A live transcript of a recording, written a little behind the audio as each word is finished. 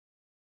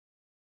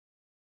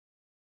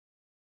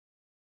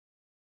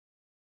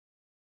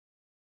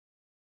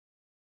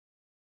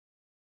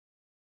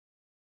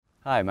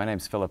Hi, my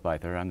name's Philip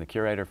Bither. I'm the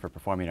curator for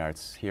performing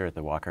arts here at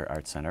the Walker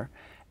Art Center.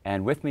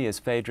 And with me is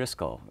Faye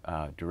Driscoll,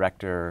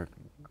 director,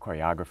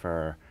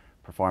 choreographer,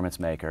 performance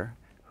maker,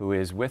 who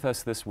is with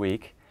us this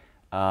week.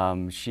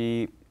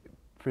 She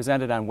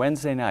presented on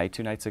Wednesday night,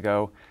 2 nights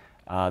ago,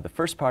 the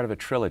first part of a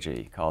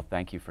trilogy called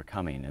Thank You for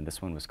Coming, and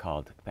this one was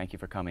called Thank You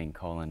for Coming,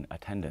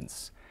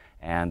 Attendance.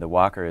 And the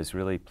Walker is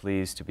really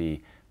pleased to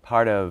be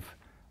part of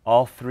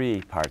all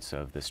 3 parts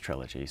of this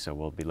trilogy, so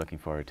we'll be looking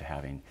forward to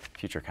having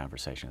future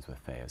conversations with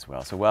Faye as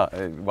well. So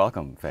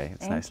welcome, Faye.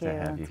 It's nice to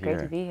have you here. It's great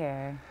to be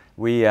here.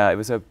 It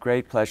was a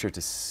great pleasure to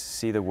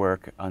see the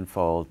work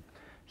unfold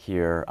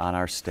here on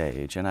our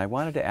stage, and I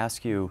wanted to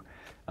ask you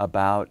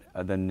about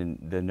the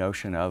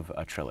notion of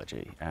a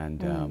trilogy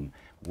and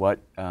what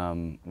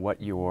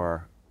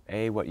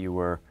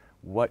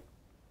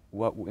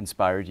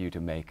inspired you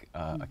to make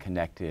a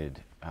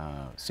connected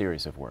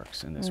series of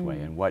works in this way,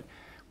 and what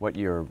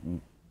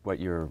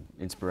your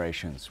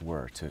inspirations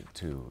were to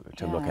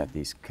look at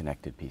these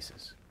connected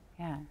pieces.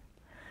 Yeah.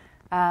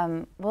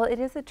 Well, it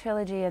is a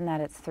trilogy in that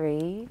it's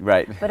 3.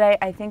 Right. But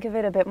I think of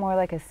it a bit more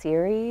like a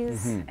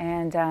series.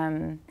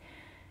 And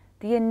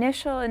the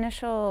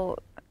initial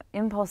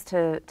impulse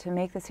to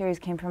make the series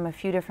came from a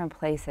few different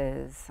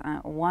places.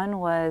 One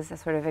was a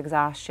sort of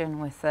exhaustion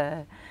with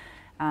the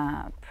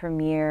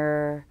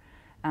premiere,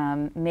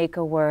 make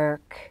a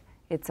work,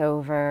 it's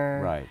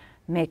over, right.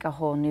 Make a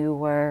whole new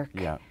work.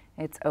 Yeah.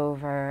 It's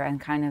over, and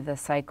kind of the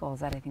cycles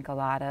that I think a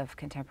lot of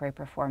contemporary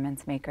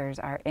performance makers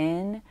are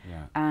in.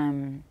 Yeah.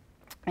 And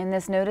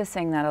this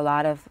noticing that a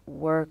lot of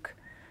work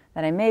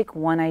that I make,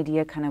 one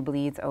idea kind of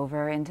bleeds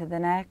over into the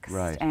next.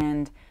 Right.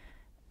 And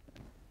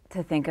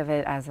to think of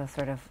it as a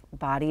sort of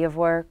body of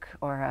work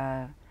or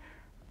a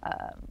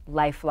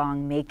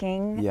lifelong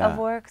making of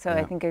work. So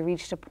I think I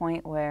reached a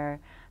point where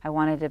I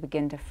wanted to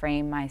begin to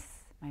frame my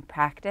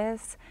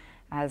practice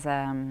as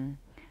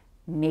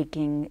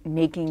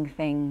making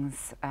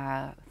things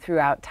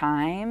throughout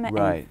time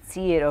and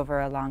see it over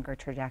a longer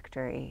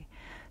trajectory.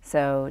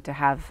 So to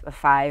have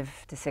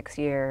 5 to 6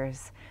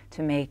 years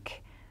to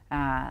make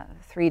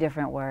 3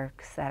 different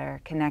works that are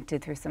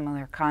connected through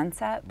similar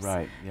concepts,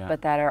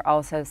 but that are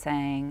also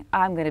saying,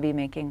 I'm going to be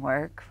making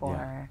work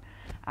for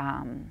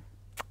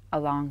a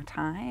long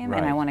time,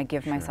 and I want to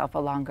give myself a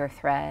longer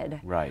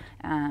thread. Right.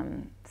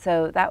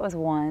 So that was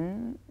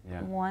one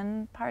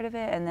part of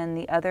it, and then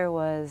the other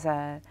was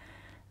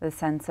the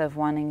sense of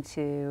wanting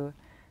to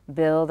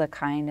build a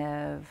kind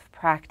of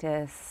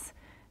practice,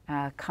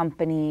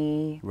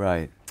 company,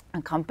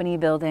 a company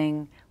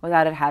building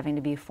without it having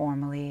to be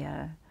formally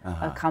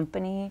a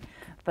company,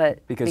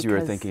 but because you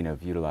were thinking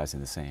of utilizing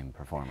the same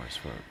performers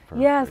for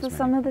yes, with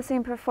some of the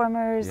same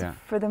performers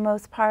for the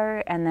most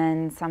part, and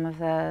then some of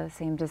the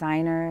same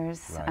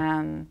designers,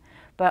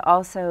 but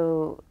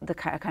also the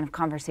kind of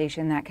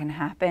conversation that can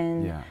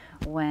happen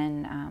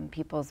when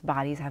people's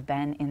bodies have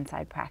been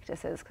inside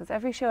practices. Because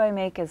every show I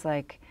make is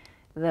like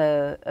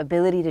the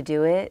ability to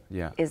do it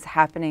is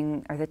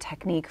happening, or the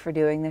technique for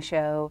doing the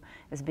show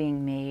is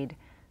being made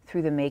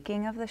through the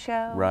making of the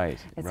show. Right.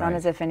 It's not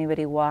as if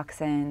anybody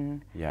walks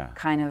in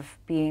kind of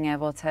being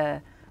able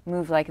to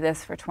move like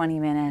this for 20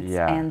 minutes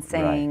and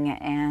sing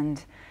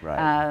and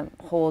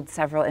hold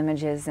several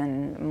images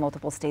in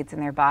multiple states in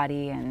their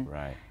body.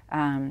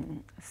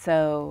 And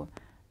so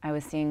I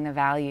was seeing the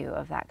value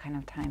of that kind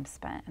of time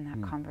spent in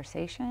that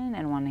conversation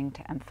and wanting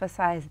to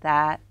emphasize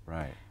that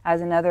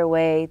as another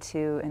way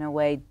to, in a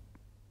way,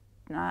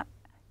 not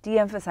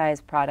de-emphasize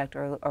product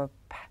or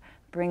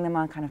bring them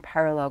on kind of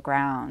parallel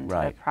ground to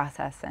the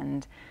process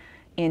and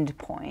end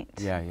point.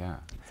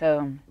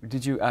 So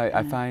did you,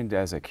 I find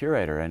as a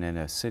curator and in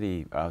a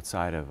city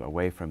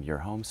away from your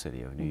home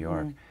city of New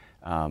York,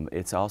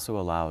 it also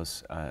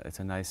allows, it's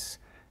a nice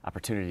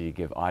opportunity to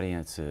give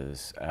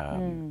audiences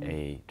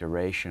a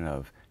duration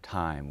of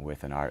time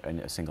with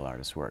a single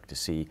artist's work to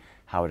see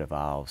how it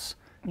evolves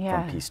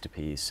from piece to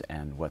piece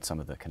and what some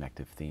of the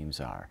connective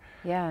themes are.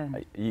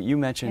 You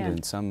mentioned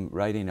in some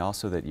writing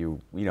also that you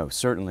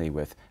certainly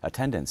with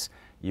attendance,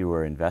 you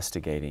were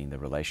investigating the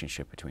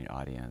relationship between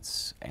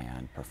audience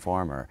and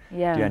performer. Do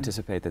you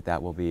anticipate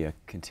that will be a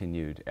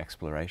continued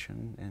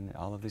exploration in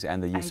all of these,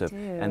 and the use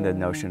and the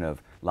notion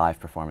of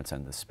live performance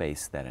and the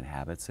space that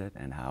inhabits it,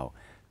 and how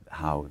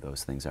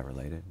those things are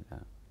related?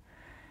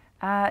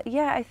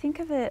 I think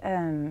of it,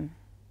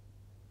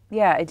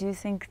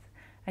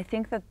 I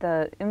think that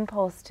the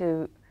impulse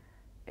to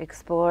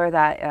explore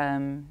that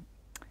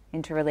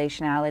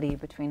interrelationality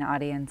between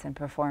audience and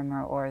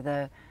performer, or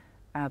the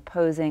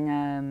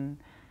posing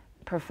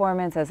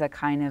performance as a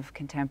kind of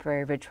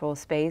contemporary ritual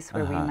space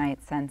where we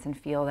might sense and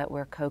feel that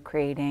we're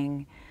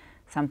co-creating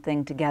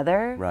something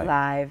together,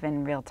 live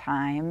in real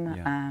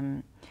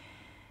time.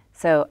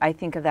 So I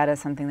think of that as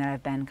something that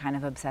I've been kind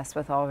of obsessed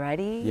with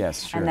already,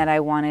 and that I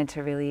wanted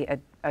to really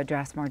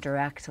address more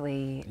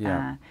directly,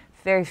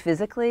 very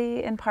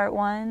physically in part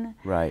 1,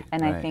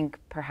 and I think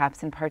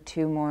perhaps in part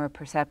 2 more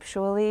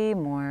perceptually,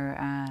 more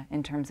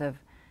in terms of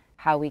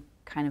how we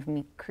kind of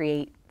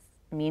create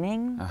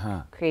meaning,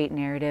 create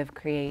narrative,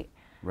 create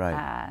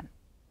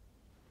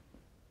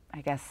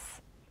I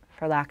guess,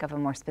 for lack of a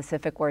more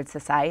specific word,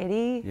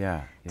 society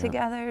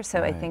together.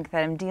 So I think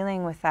that I'm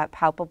dealing with that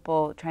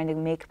palpable, trying to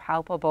make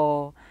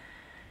palpable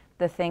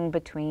the thing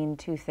between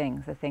two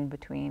things, the thing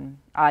between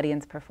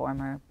audience,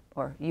 performer,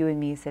 or you and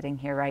me sitting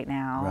here right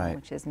now,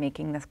 which is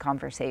making this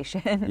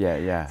conversation.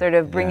 Sort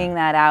of bringing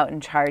that out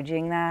and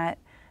charging that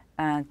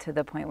to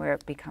the point where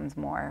it becomes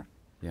more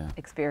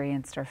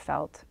experienced or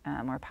felt,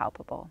 more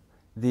palpable.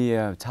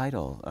 The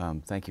title,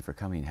 thank you for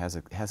coming, has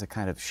a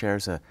kind of,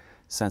 shares a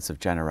sense of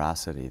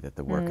generosity that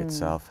the work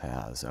itself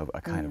has, of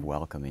a kind of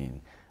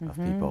welcoming of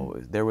people.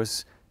 There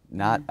was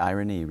not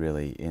irony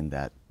really in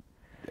that,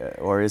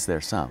 or is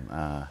there some?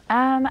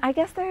 I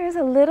guess there is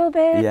a little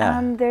bit.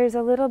 There's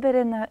a little bit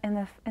in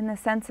the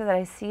sense that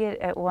I see it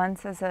at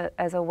once as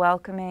a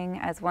welcoming,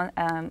 as one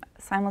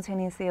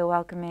simultaneously a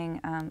welcoming,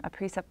 a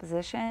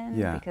presupposition.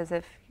 Because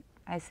if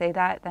I say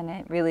that, then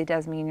it really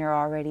does mean you're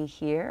already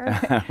here.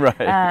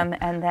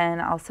 And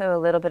then also a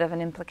little bit of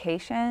an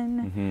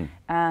implication.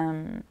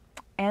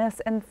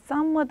 And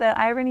somewhat the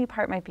irony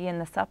part might be in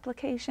the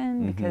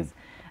supplication, because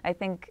I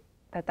think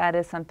that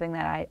is something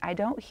that I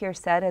don't hear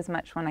said as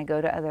much when I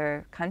go to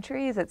other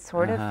countries. It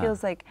sort of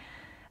feels like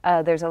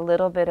there's a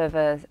little bit of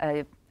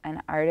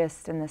an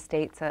artist in the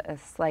States, a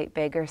slight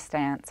beggar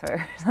stance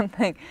or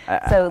something.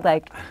 So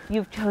like,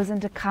 you've chosen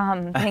to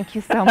come, thank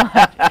you so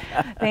much.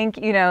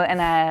 You know,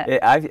 and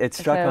it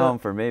struck home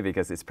for me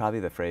because it's probably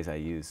the phrase I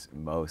use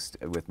most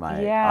with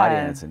my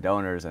audience and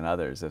donors and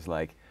others. It's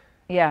like,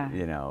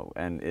 you know,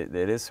 and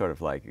it is sort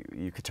of like,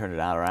 you could turn it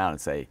around and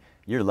say,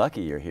 you're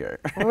lucky you're here.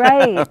 So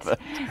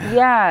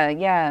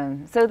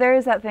there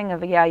is that thing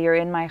of, you're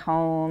in my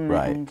home.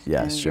 And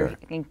sure.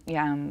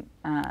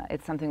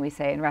 It's something we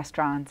say in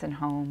restaurants and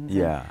homes.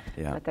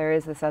 But there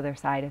is this other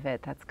side of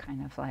it that's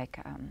kind of like,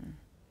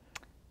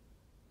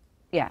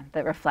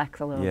 that reflects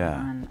a little bit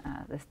on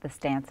the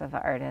stance of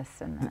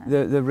artists. And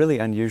the really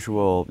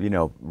unusual, you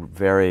know,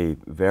 very,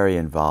 very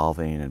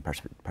involving and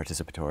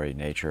participatory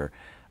nature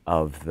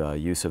of the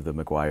use of the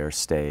McGuire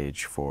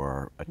stage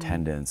for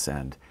attendance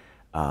and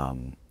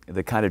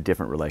the kind of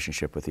different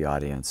relationship with the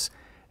audience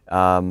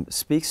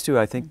speaks to,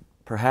 I think,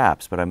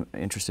 perhaps, but I'm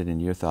interested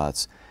in your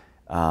thoughts,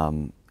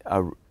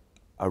 a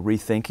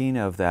rethinking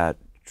of that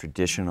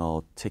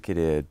traditional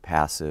ticketed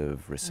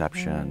passive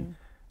reception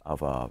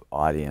of an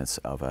audience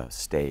of a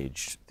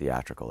staged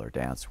theatrical or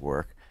dance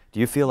work.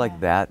 Do you feel like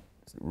that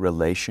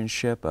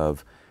relationship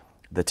of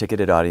the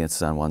ticketed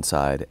audience on one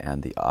side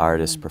and the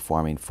artist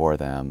performing for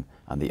them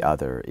on the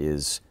other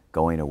is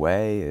going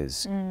away,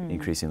 is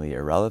increasingly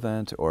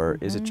irrelevant, or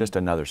is it just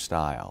another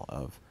style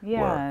of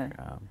work?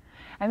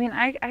 I mean,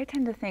 I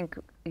tend to think,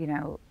 you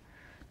know,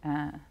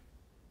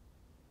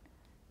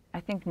 I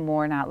think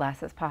more, not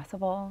less, is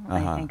possible.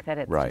 I think that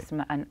it's just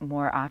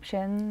more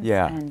options,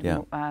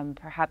 and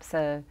perhaps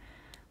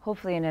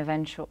hopefully an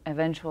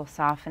eventual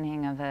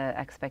softening of the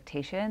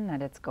expectation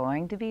that it's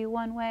going to be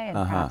one way, and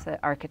perhaps an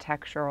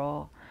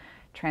architectural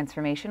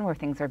transformation where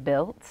things are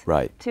built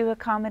to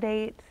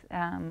accommodate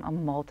a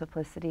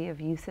multiplicity of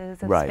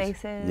uses of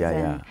spaces.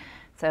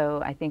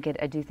 So I think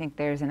I do think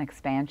there's an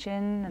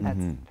expansion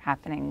that's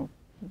happening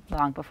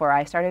long before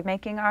I started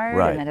making art,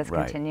 and that is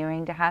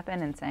continuing to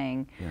happen, and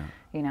saying,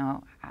 you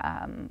know,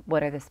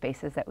 what are the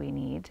spaces that we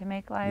need to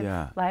make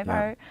live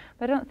art?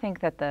 But I don't think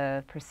that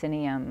the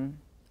proscenium,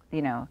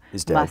 you know,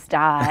 must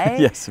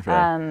die.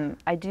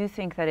 I do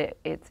think that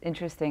it's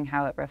interesting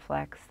how it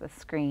reflects the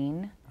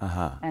screen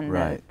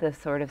and the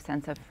sort of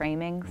sense of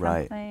framing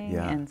something.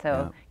 And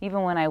so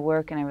even when I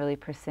work in a really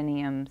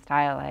proscenium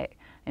style,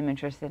 I'm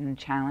interested in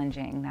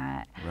challenging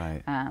that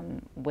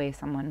way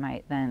someone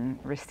might then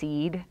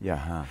recede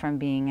from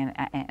being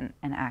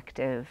an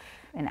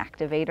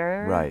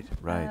activator.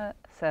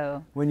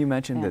 So when you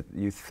mentioned that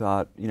you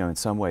thought, you know, in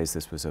some ways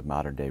this was a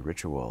modern day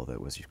ritual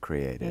that was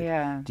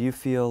created, do you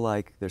feel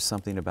like there's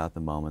something about the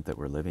moment that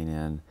we're living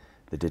in,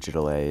 the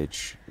digital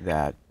age,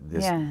 that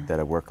that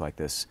a work like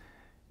this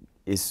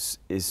is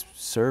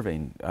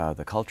serving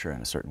the culture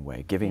in a certain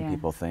way, giving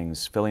people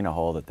things, filling a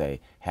hole that they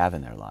have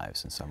in their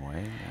lives in some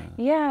way?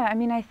 I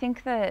mean, I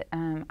think that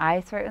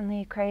I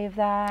certainly crave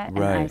that,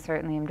 and I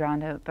certainly am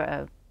drawn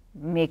to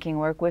making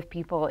work with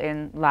people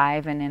in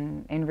live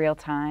and in real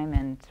time,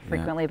 and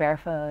frequently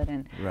barefoot,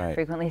 and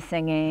frequently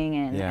singing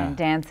and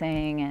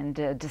dancing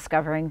and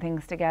discovering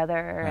things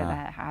together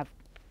that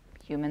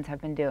humans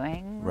have been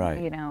doing,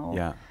 you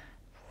know,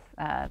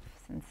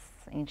 since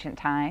ancient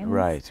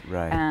times.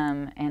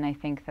 And I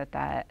think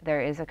that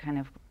there is a kind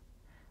of,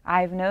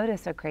 I've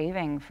noticed a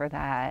craving for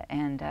that,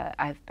 and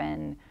I've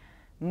been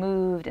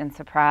moved and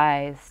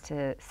surprised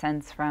to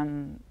sense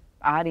from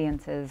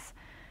audiences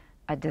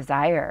a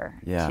desire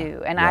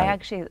to, and I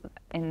actually,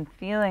 in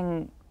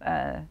feeling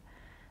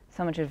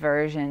so much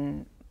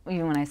aversion,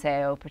 even when I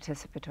say,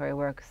 participatory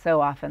work,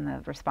 so often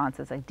the response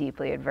is like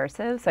deeply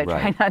adversive, so I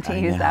try not to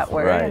use that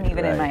word, and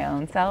even in my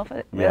own self,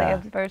 it's really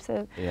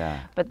aversive.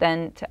 But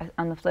then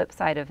on the flip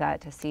side of that,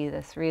 to see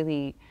this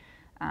really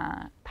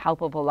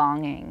palpable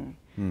longing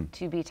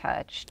to be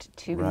touched,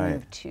 to be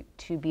moved,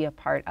 to be a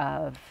part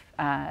of,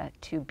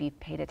 to be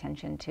paid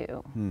attention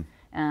to.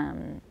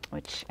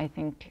 which I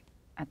think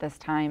at this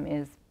time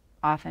is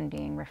often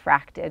being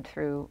refracted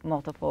through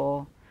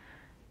multiple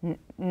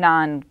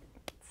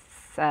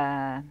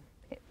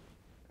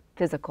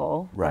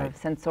non-physical or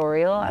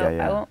sensorial.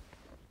 I won't,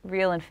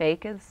 real and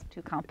fake is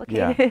too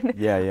complicated.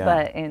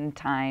 But in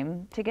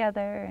time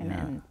together and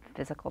in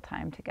physical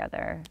time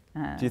together.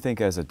 Do you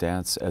think as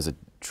a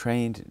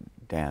trained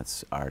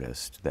dance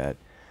artist that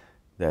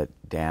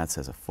dance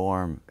as a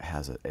form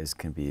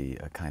can be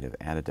a kind of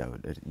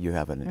antidote? You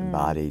have an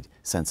embodied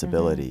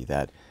sensibility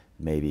that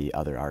maybe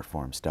other art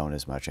forms don't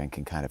as much, and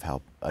can kind of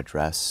help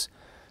address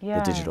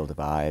the digital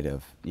divide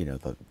of, you know,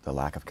 the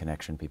lack of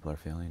connection people are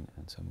feeling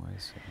in some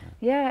ways.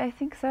 Yeah, I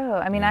think so.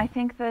 I mean, I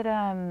think that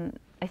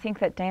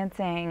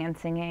dancing and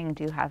singing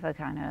do have a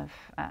kind of,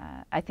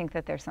 I think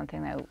that there's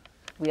something that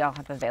we all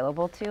have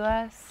available to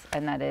us,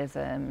 and that is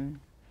a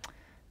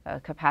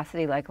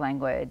capacity like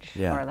language,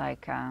 or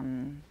like, I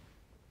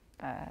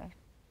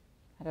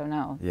don't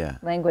know.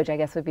 Language, I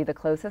guess, would be the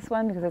closest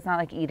one, because it's not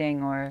like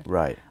eating or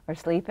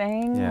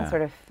sleeping,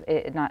 sort of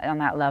not on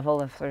that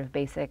level of sort of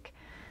basic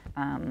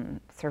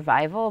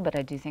survival, but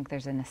I do think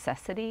there's a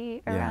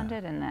necessity around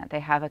it, and that they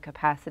have a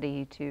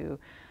capacity to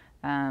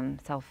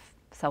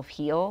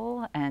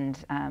self-heal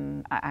and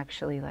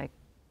actually like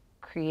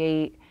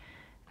create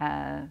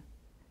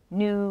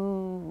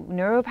new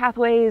neural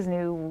pathways,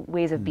 new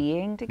ways of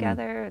being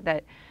together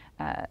that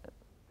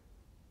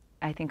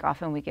I think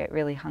often we get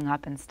really hung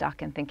up and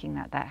stuck in thinking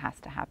that that has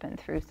to happen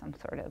through some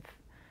sort of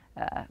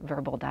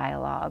verbal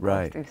dialogue,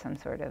 or through some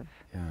sort of,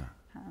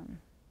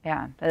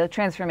 the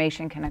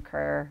transformation can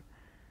occur,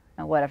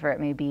 whatever it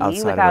may be,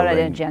 without an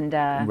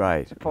agenda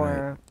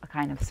for a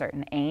kind of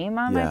certain aim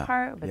on my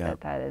part, but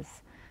that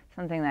is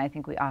something that I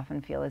think we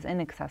often feel is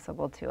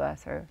inaccessible to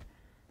us, or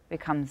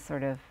becomes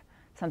sort of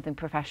something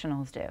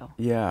professionals do.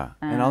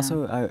 And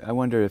also I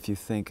wonder if you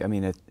think, I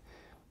mean,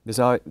 there's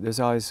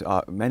always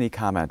many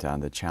comment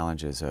on the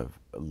challenges of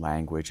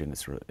language and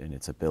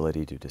its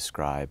ability to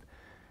describe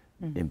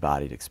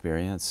embodied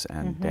experience,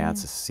 and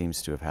dance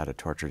seems to have had a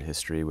tortured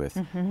history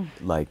with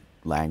like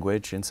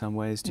language in some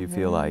ways. Do you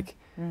feel like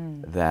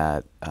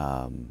that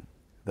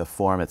the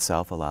form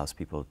itself allows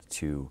people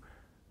to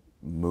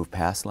move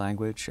past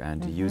language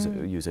and to use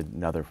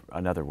another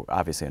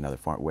obviously another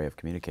way of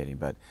communicating,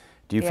 but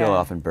do you feel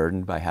often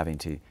burdened by having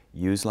to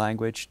use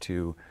language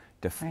to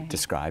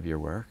describe your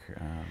work?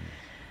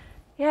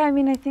 Yeah, I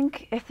mean, I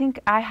think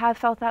I have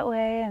felt that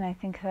way, and I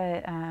think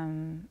that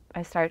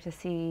I start to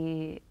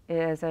see it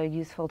as a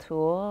useful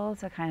tool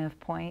to kind of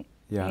point,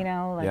 you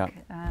know, like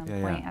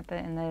point at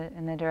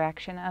in the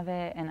direction of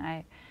it. And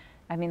I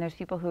mean, there's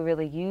people who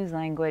really use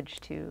language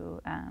to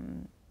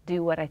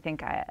do what I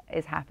think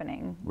is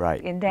happening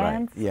in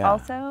dance,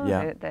 also.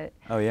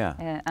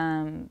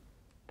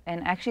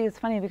 And actually, it's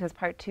funny because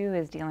part 2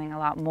 is dealing a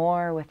lot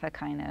more with a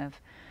kind of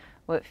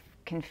what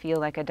can feel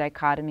like a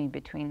dichotomy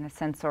between the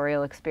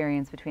sensorial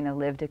experience, between a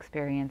lived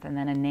experience, and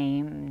then a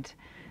named,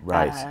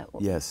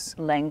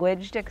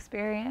 languaged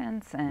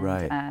experience.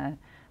 And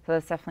so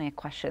that's definitely a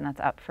question that's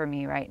up for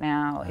me right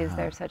now. Is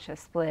there such a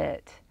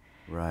split?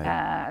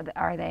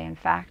 Are they in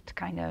fact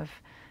kind of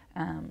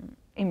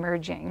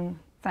emerging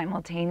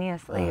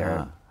simultaneously,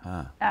 or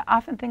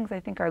often things I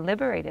think are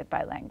liberated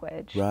by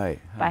language, by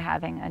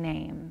having a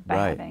name,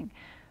 by having,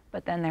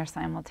 but then they're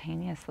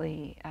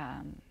simultaneously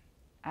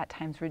at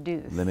times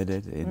reduced,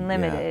 limited,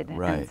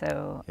 and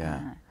so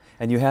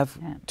and you have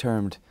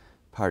termed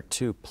part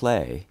 2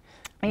 play,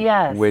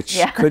 which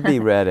could be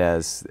read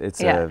as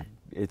it's a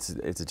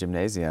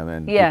gymnasium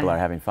and people are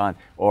having fun,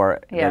 or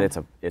that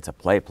it's a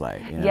play,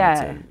 you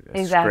know,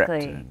 it's a script.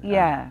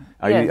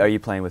 And, are you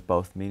playing with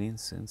both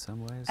meanings in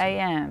some ways? I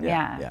am,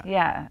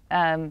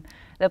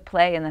 the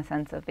play in the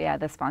sense of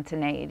the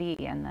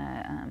spontaneity and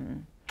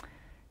the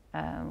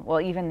well,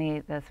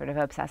 even the sort of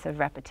obsessive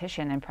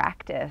repetition and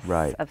practice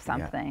of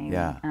something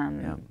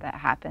that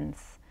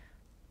happens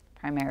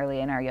primarily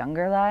in our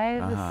younger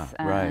lives,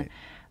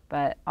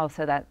 but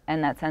also that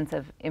sense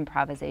of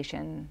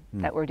improvisation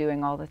that we're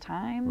doing all the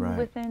time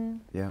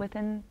within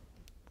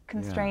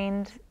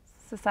constrained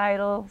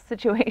societal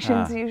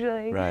situations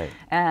usually,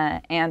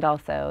 and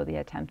also the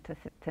attempt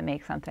to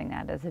make something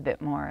that is a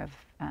bit more of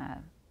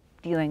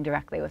dealing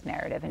directly with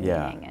narrative and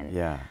meaning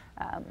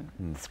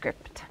and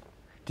script.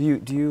 Do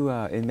you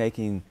in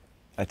making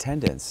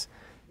attendance,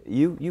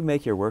 you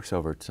make your works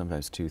over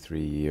sometimes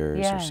 2-3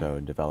 years or so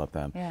and develop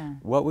them.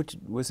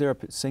 Was there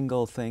a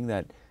single thing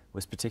that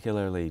was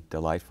particularly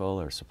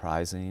delightful or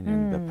surprising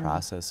in the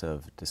process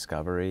of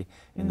discovery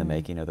in the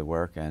making of the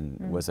work, and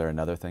was there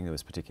another thing that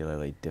was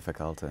particularly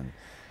difficult and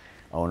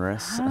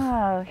onerous?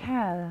 Oh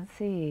yeah, let's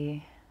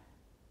see.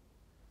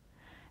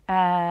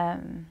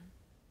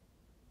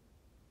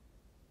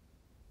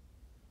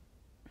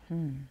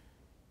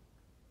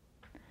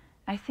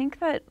 I think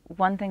that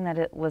one thing that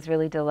it was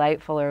really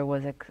delightful or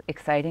was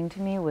exciting to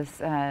me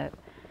was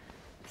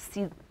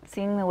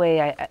seeing the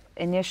way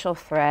initial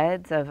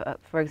threads of,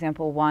 for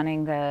example,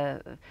 having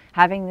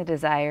the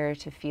desire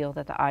to feel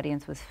that the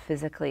audience was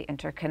physically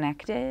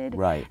interconnected,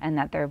 right, and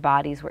that their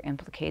bodies were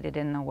implicated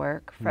in the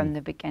work from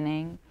the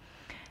beginning.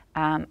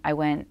 I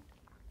went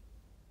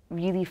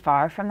really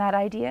far from that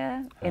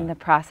idea in the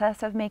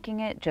process of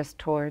making it, just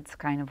towards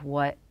kind of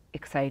what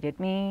excited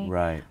me,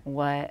 right,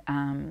 what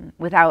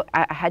without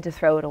I had to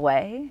throw it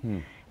away.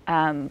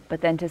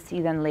 But then to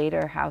see then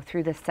later how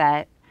through the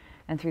set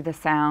and through the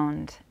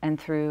sound and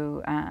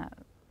through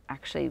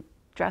actually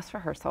dress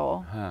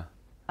rehearsal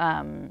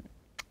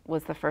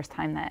was the first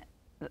time that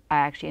I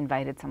actually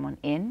invited someone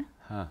in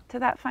to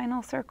that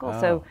final circle.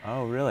 So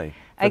oh, really?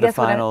 For I guess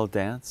the final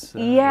dance?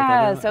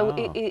 Yeah, so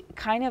it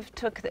kind of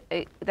took,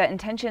 that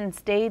intention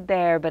stayed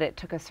there, but it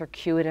took a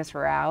circuitous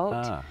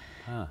route.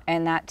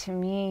 And that to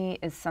me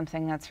is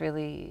something that's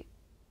really,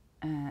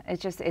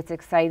 it's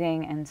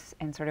exciting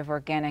and sort of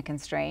organic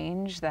and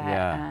strange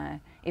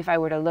that if I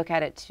were to look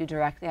at it too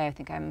directly, I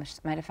think I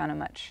might have found a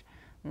much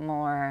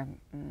more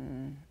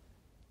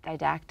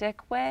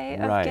didactic way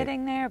of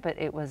getting there, but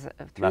it was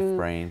through left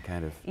brain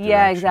kind of direction.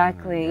 Yeah,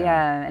 exactly.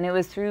 Yeah, and it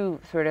was through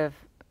sort of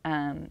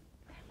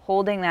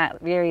holding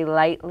that very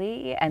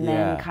lightly, and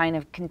then kind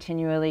of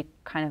continually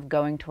kind of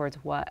going towards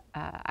what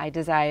I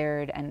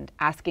desired and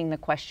asking the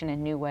question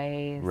in new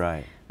ways.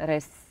 Right. That I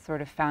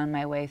sort of found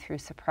my way through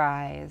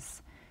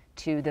surprise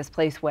to this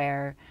place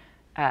where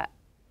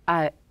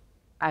it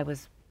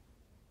was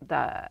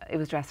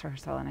dress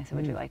rehearsal, and I said,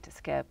 "Would you like to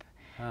skip?"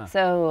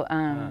 So.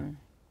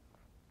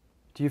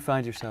 Do you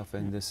find yourself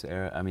in this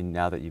era, I mean,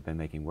 now that you've been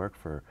making work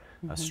for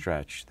a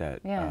stretch,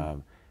 that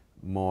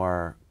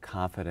more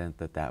confident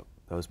that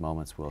those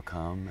moments will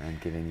come, and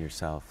giving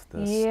yourself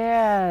this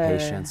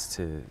patience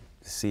to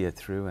see it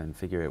through and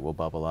figure it will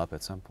bubble up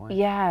at some point?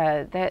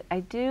 Yeah, that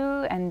I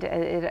do, and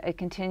it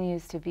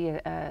continues to be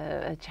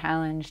a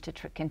challenge to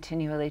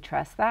continually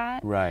trust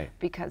that. Right.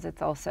 Because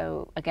it's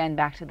also, again,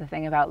 back to the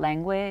thing about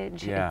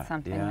language. It's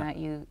something that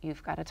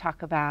you've got to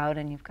talk about,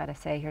 and you've got to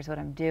say, here's what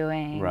I'm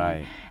doing.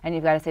 Right. And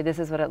you've got to say, this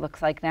is what it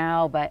looks like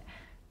now, but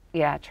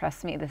yeah,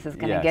 trust me, this is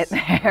going to get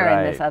there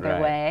in this other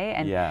way.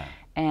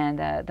 And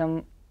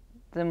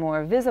the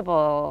more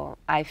visible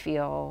I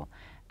feel,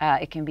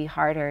 it can be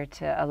harder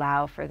to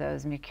allow for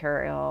those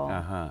mercurial,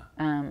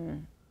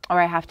 or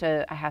I have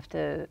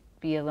to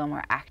be a little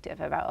more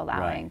active about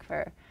allowing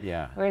for.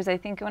 Whereas I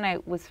think when I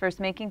was first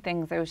making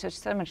things, there was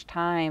just so much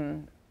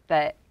time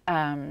that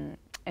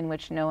in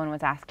which no one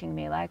was asking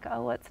me like,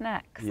 oh, what's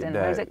next, and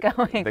where's it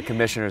going? The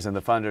commissioners and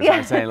the funders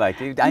aren't saying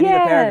like, I need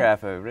a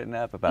paragraph written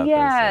up about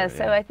this.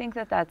 So I think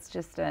that's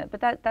just but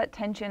that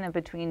tension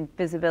between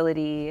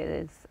visibility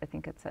is, I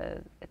think it's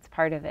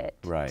part of it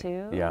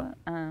too.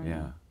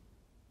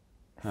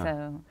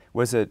 So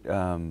was it?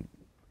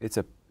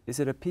 Is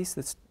it a piece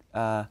that's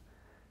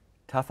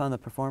tough on the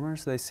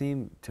performers? They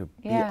seem to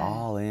be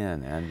all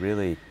in and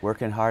really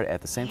working hard.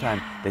 At the same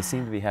time, they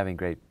seem to be having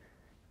great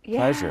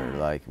pleasure,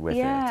 like with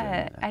it.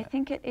 And, I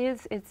think it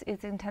is.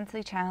 It's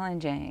intensely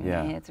challenging.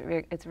 And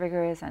it's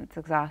rigorous, and it's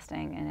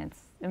exhausting, and it's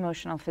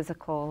emotional,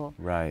 physical,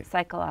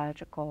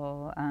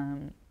 psychological,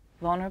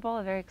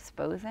 vulnerable, very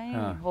exposing.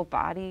 Your whole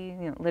body,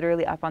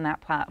 literally up on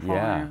that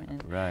platform.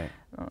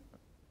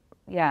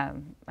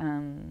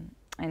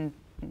 And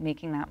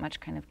making that much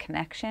kind of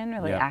connection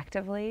really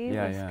actively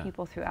with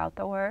people throughout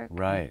the work.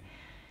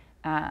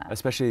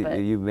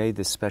 Especially you made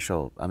this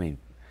special, I mean,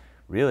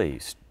 really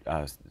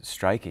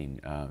striking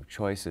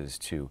choices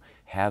to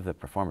have the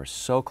performers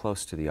so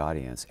close to the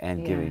audience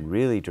and giving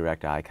really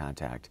direct eye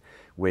contact,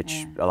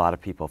 which a lot of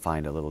people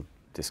find a little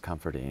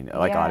discomforting,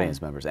 like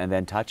audience members, and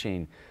then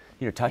touching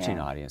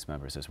audience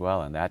members as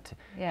well, and that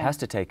has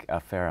to take a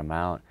fair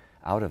amount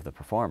out of the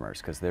performers,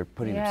 because they're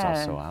putting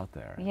themselves so out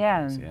there.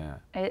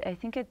 I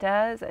think it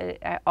does.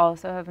 I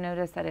also have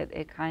noticed that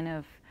it kind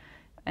of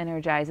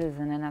energizes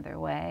in another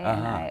way,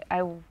 and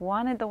I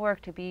wanted the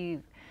work to be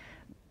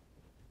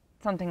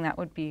something that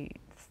would be,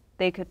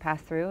 they could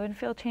pass through and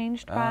feel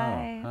changed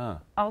by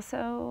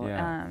also.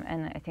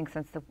 And I think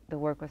since the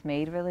work was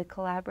made really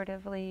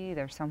collaboratively,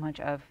 there's so much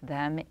of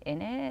them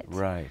in it.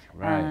 So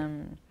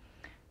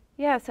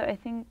I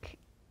think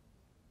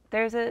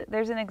there's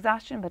an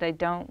exhaustion, but I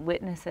don't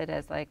witness it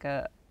as like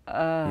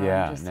I'm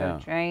just so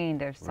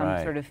drained. There's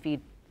some sort of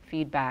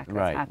feedback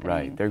that's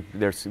happening. They're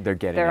getting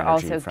they're energy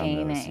also from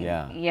gaining.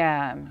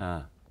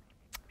 Those.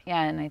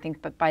 And I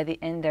think, but by the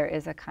end there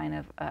is a kind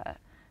of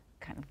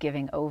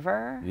giving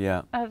over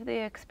of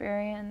the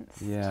experience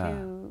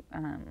to.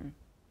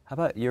 How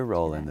about your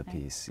role in the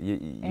piece?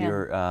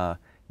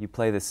 You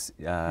play this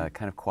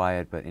kind of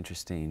quiet but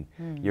interesting.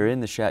 You're in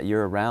the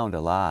you're around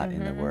a lot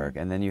in the work,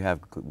 and then you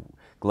have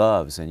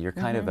gloves, and you're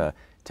kind of a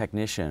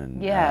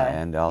technician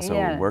and also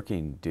a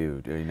working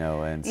dude,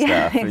 and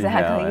stuff.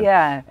 Exactly.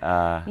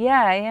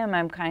 I am.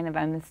 I'm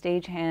the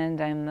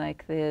stagehand. I'm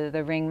like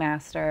the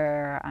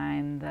ringmaster.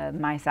 I'm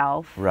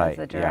myself as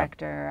the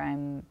director.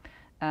 I'm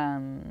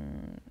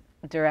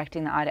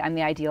directing the audience. I'm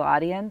the ideal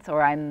audience,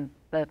 or I'm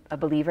a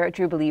believer, a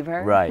true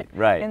believer. Right,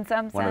 right. In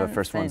some sense. One of the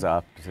first ones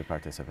up to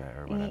participate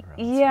or whatever else.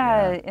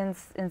 Yeah,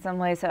 in some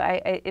way. So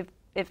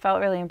it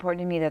felt really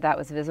important to me that that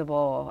was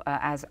visible,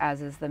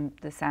 as is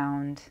the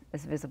sound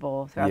is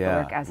visible throughout the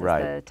work, as is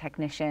the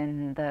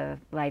technician, the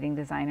lighting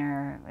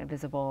designer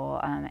visible,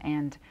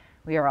 and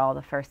we are all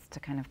the first to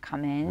kind of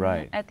come in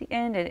at the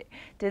end. It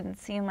didn't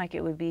seem like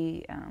it would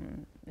be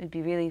it'd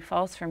be really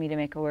false for me to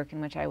make a work in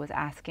which I was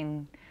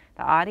asking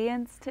the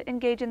audience to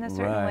engage in a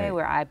certain way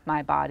where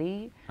my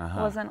body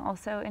wasn't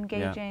also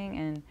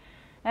engaging,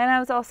 and I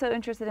was also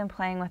interested in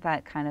playing with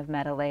that kind of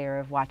meta layer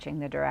of watching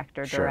the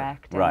director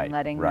direct and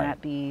letting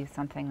that be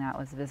something that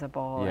was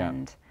visible.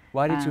 And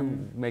why did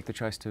you make the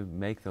choice to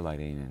make the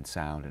lighting and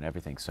sound and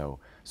everything so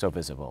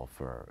visible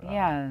for?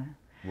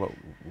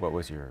 What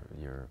was your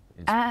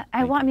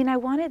I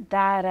wanted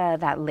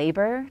that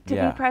labor to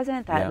be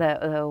present,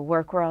 that the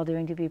work we're all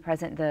doing to be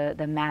present,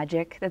 the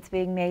magic that's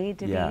being made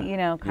to be,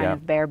 kind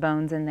of bare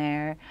bones in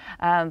there.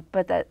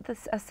 But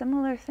a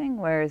similar thing,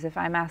 whereas if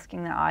I'm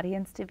asking the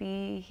audience to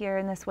be here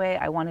in this way,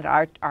 I wanted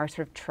our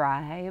sort of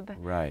tribe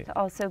to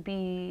also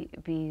be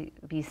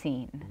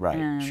seen,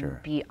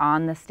 be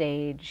on the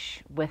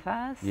stage with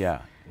us,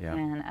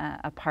 and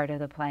a part of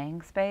the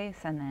playing space,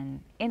 and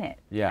then in it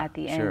at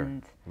the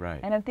end.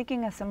 And I'm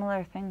thinking a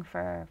similar thing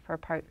for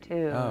part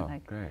two. Oh,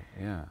 great!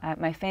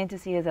 My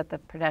fantasy is that the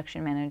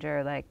production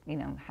manager,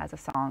 has a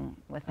song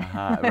with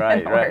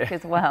right, work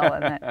as well.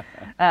 And that,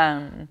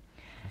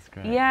 that's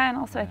great. Yeah, and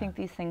also I think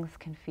these things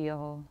can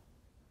feel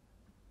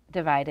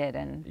divided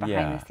and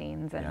behind the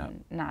scenes,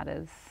 and not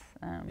as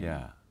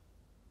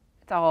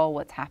it's all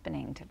what's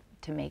happening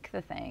to make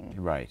the thing.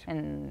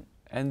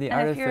 And the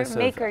artifice, if you're a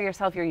maker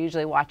yourself, you're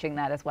usually watching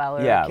that as well, or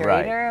a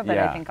curator. But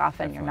I think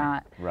often you're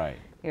not.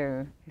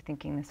 You're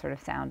thinking the sort of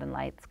sound and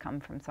lights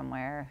come from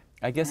somewhere.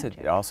 I guess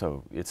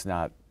it's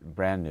not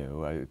brand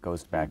new. It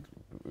goes back,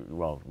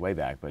 well, way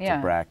back, but to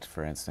Brecht,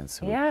 for instance,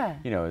 who,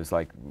 is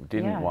like,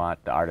 didn't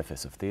want the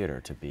artifice of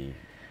theater to be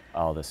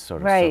all this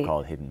sort of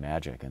so-called hidden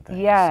magic and things.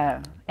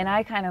 And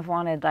I kind of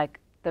wanted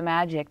the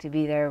magic to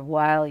be there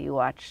while you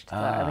watched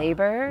the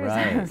labors,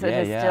 so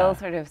to still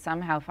sort of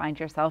somehow find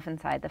yourself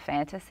inside the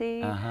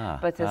fantasy,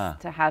 but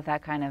to have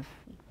that kind of,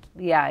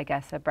 I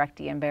guess, a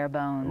Brechtian bare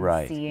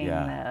bones, seeing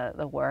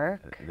the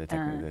work, the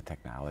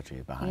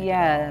technology behind it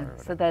all,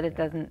 so that it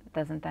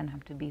doesn't then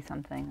have to be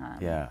something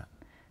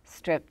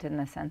stripped in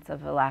the sense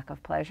of a lack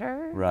of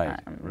pleasure, or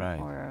a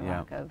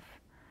lack of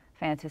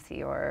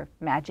fantasy or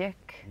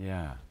magic.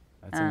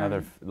 That's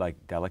another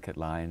delicate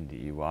line that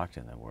you walked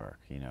in the work,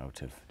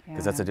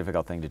 because that's a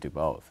difficult thing to do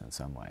both in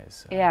some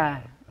ways.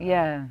 I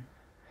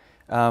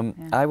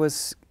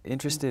was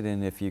interested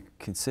in if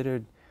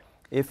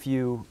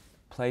you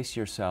place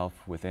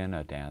yourself within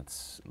a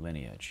dance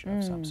lineage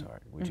of some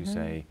sort, would you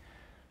say,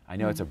 I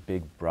know it's a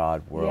big,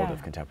 broad world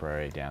of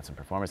contemporary dance and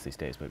performance these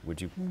days, but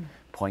would you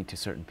point to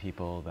certain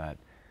people that,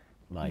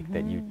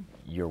 that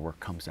your work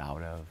comes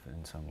out of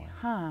in some way?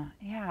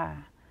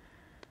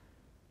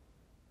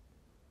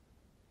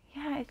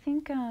 I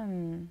think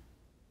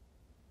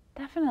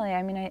definitely.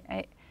 I mean,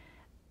 I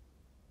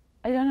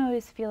don't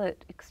always feel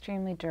it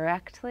extremely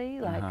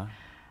directly.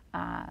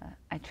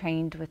 I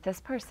trained with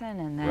this person,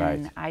 and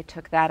then I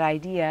took that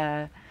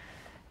idea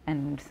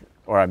and.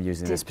 Or I'm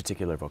using this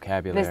particular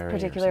vocabulary. This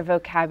particular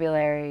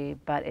vocabulary,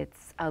 but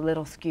it's a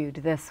little skewed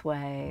this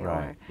way.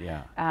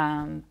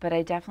 But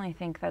I definitely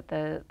think that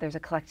there's a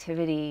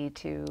collectivity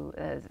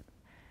to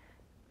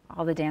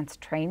all the dance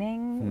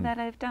training that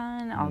I've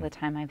done, all the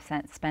time I've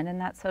spent in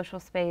that social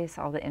space,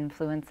 all the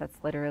influence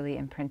that's literally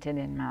imprinted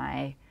in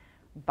my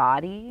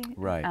body.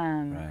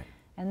 And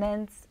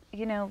then,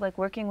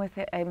 working with,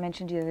 I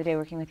mentioned the other day,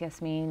 working with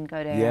Yasmin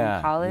Godet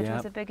in college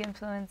was a big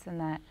influence, in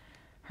that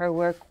her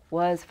work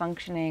was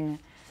functioning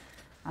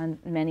on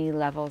many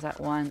levels at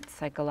once: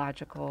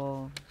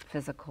 psychological,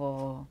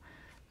 physical,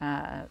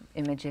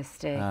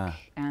 imagistic,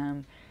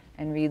 and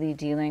really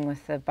dealing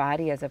with the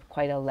body as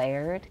quite a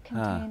layered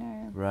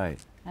container.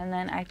 And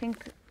then I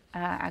think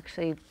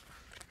actually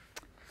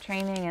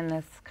training in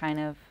this kind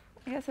of,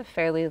 I guess, a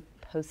fairly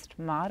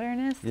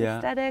postmodernist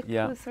aesthetic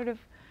was sort of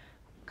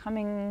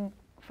coming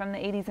from the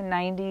 80s and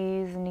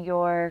 90s in New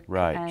York.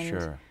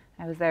 And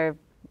I was there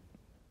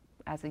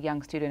as a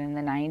young student in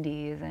the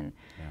 90s, and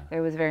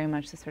there was very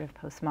much the sort of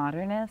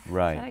postmodernist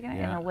aesthetic.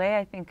 In a way,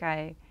 I think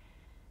I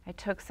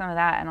took some of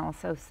that and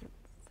also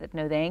said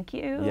no thank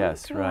you to a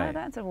lot of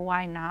that. So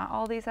why not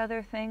all these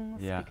other things?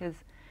 Because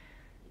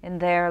in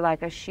there,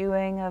 a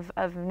shooing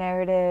of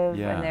narrative,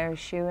 and their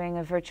shooing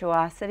of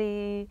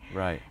virtuosity.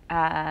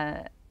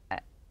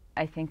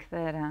 I think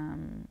that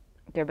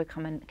there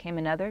came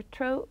another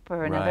trope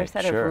or another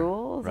set of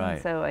rules,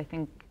 and so I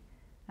think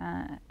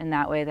in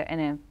that way,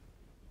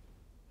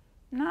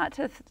 not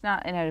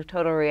in a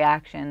total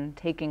reaction,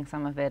 taking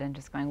some of it and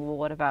just going, well,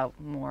 what about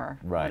more?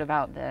 What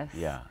about this?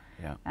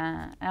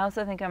 I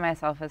also think of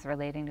myself as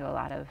relating to a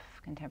lot of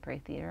contemporary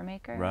theater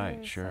makers.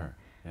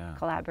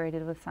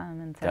 Collaborated with some,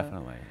 and so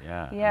definitely,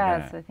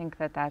 so I think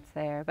that's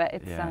there. But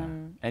it's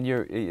and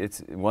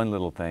it's one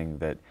little thing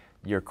that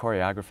your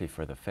choreography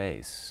for the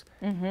face.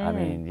 Mm-hmm. I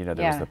mean, you know,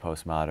 there was the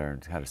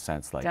postmodern kind of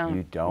sense, like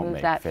you don't move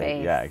make that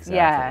face. Yeah, exactly.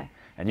 Yeah.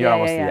 And you're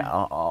almost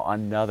the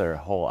another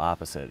whole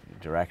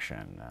opposite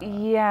direction.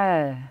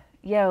 Yeah.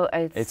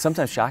 It's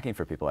sometimes shocking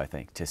for people, I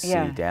think, to see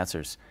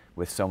dancers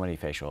with so many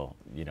facial,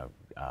 you know,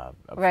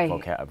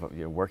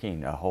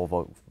 working a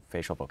whole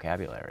facial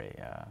vocabulary.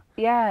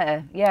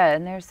 Yeah,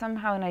 and there's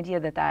somehow an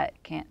idea that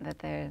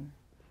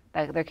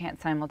there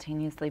can't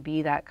simultaneously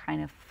be that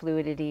kind of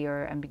fluidity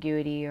or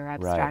ambiguity or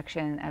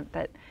abstraction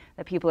that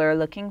people are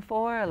looking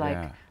for.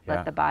 Like,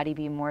 let the body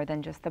be more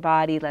than just the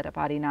body. Let a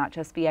body not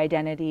just be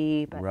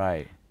identity, but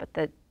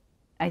that.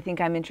 I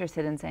think I'm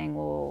interested in saying,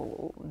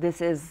 well,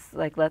 this is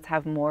like, let's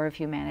have more of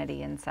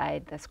humanity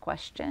inside this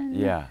question.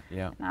 Yeah.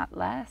 Not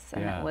less.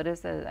 And what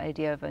is the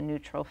idea of a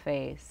neutral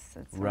face?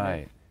 It's sort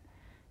of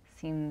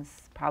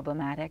seems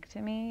problematic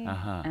to me.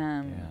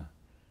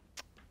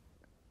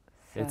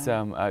 It's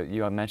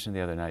you mentioned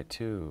the other night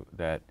too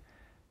that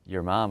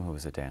your mom, who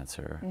was a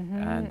dancer,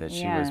 and that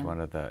she was one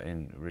of the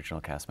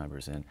original cast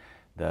members in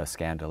the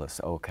scandalous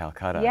Oh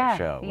Calcutta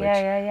show, which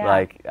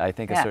like I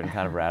think a certain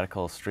kind of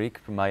radical streak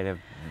might have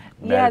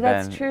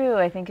that's true.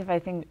 I think if I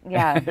think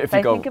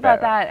about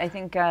that, I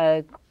think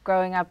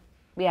growing up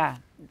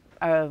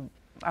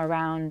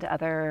around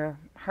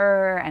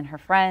her and her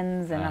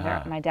friends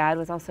and my dad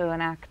was also an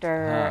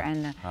actor,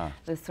 and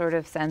the sort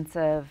of sense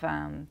of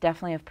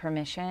definitely of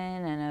permission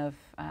and of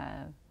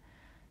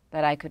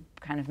that I could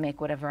kind of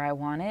make whatever I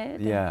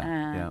wanted.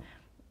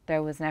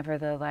 There was never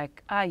the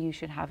like, you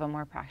should have a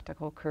more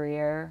practical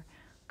career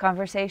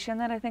conversation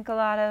that I think a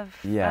lot of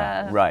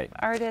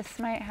artists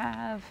might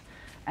have.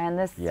 And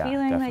this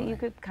feeling that you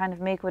could kind of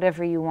make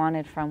whatever you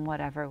wanted from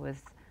whatever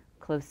was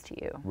close to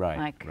you.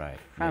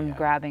 From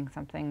grabbing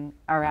something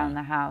around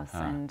the house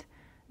and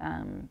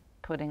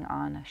putting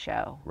on a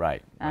show.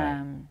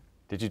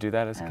 Did you do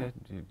that as a kid?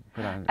 Did you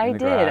put on I in the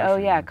did.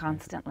 garage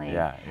Constantly.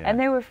 And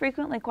they were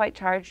frequently quite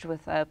charged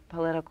with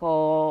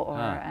political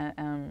or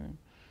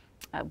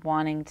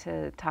wanting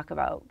to talk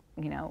about,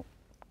 you know,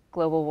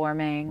 global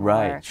warming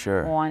or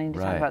wanting to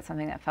talk about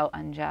something that felt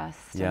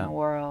unjust in the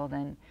world.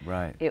 And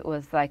it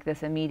was like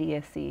this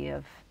immediacy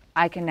of,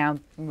 I can now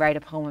write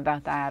a poem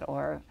about that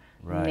or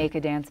make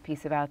a dance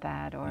piece about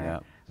that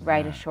or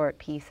write a short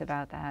piece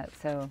about that.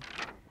 So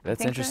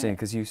that's interesting,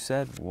 because you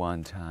said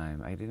one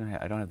time, I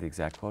don't have the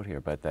exact quote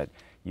here, but that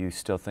you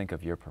still think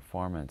of your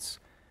performance,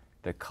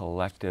 the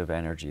collective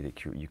energy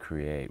that you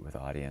create with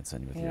audience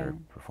and with your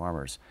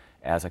performers,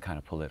 as a kind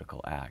of political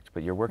act.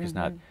 But your work is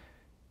not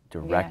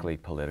directly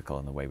political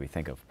in the way we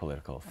think of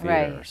political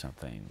theater or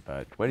something.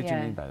 But what did you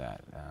mean by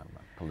that,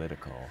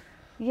 political?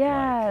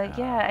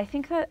 I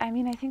think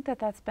that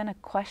that's been a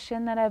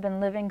question that I've been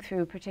living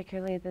through,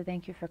 particularly the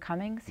Thank You for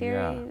Coming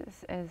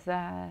series, is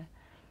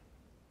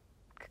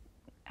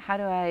how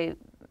do I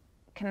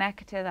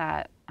connect to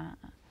that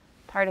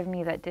part of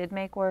me that did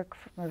make work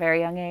from a very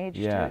young age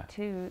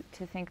to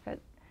think that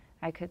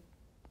I could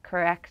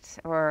correct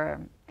or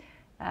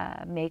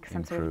make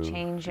some sort of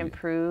change,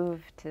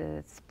 improve,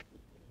 to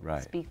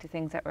speak to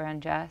things that were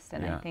unjust.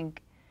 And I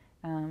think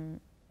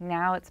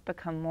now it's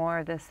become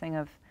more this thing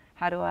of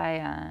how do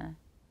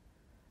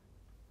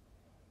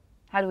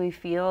we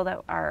feel that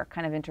our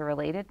kind of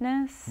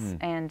interrelatedness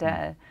and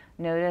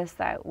notice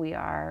that we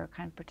are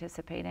kind of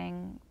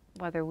participating,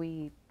 whether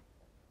we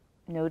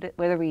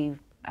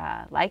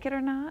like it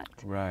or not,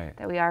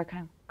 that we are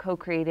kind of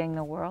co-creating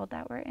the world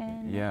that we're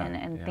in,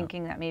 and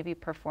thinking that maybe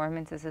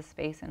performance is a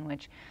space in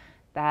which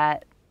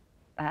that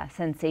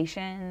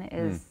sensation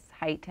is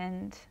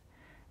heightened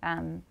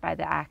by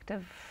the act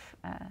of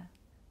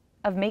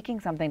making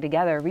something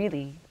together,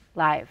 really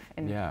live.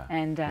 And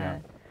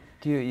have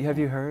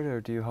you heard,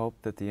 or do you hope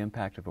that the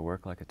impact of a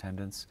work like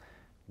Attendance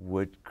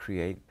would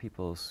create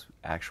people's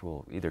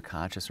actual either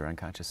conscious or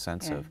unconscious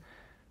sense of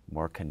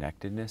more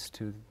connectedness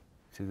to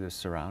the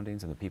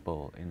surroundings and the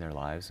people in their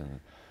lives and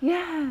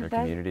their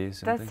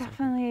communities? That's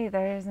definitely,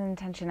 there's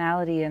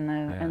intentionality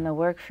in the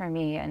work for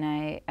me, and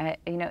I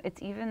you know,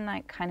 it's even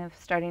like kind of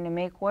starting to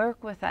make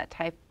work with that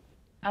type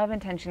of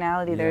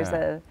intentionality. There's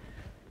a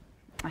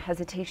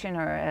hesitation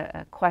or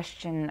a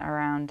question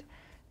around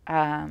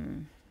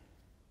kind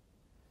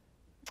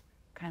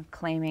of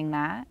claiming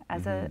that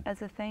as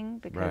a thing,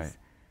 because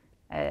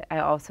I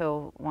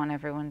also want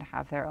everyone to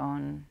have their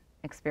own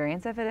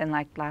experience of it. And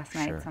like last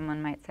night,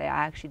 someone might say,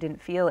 I actually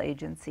didn't feel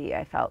agency.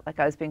 I felt like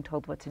I was being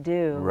told what to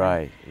do.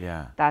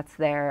 That's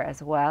there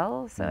as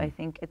well. So I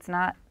think it's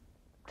not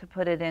to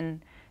put it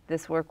in,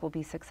 this work will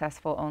be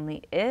successful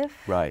only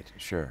if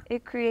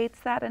it creates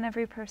that in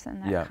every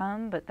person that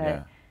come, but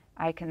that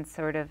I can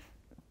sort of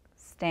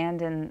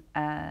stand in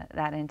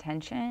that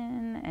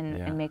intention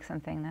and make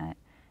something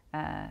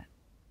that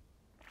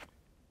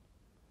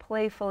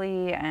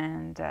playfully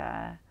and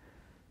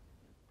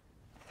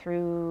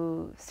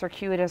through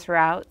circuitous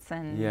routes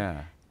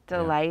and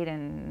delight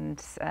and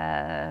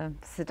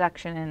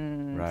seduction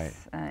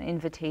and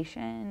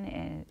invitation,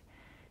 it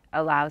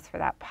allows for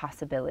that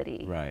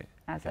possibility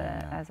as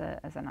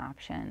an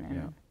option.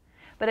 And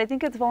but I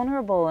think it's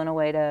vulnerable in a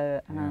way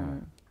to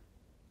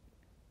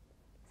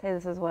say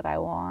this is what I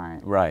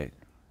want. Right.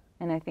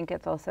 And I think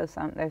it's also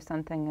there's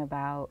something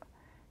about,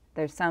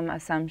 there's some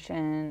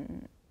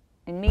assumption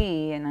in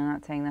me, and I'm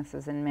not saying this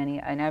is in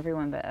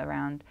everyone, but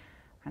around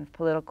kind of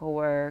political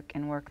work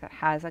and work that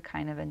has a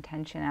kind of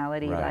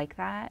intentionality like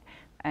that,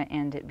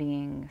 and it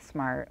being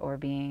smart or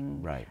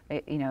being, right.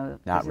 You know,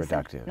 not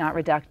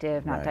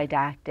reductive, not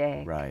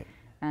didactic. Right.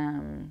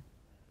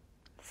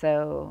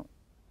 So,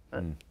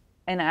 and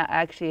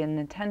actually in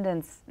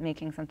attendance,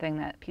 making something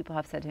that people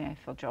have said to me, I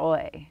feel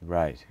joy.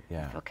 Right.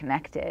 Yeah. I feel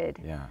connected.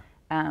 Yeah.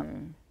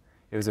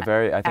 It was a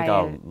very, I think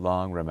I'll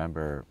long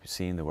remember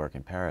seeing the work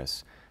in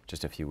Paris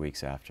just a few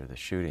weeks after the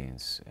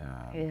shootings,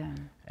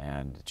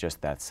 and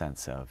just that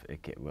sense of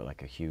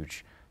like a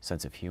huge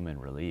sense of human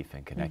relief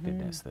and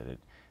connectedness that it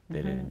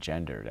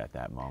engendered at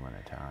that moment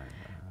in time.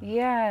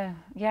 Yeah,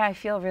 I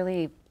feel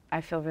really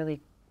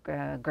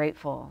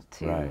grateful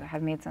to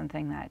have made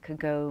something that could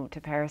go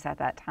to Paris at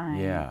that time,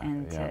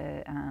 and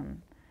to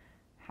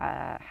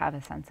have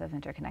a sense of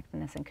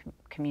interconnectedness and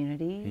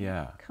community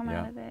come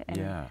out of it.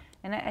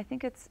 And I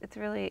think it's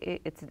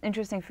really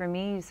interesting for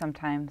me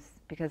sometimes,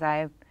 because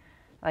I,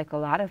 like a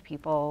lot of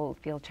people,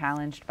 feel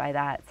challenged by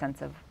that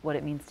sense of what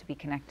it means to be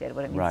connected,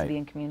 what it means to be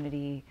in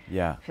community.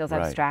 It feels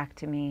abstract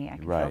to me. I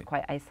can feel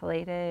quite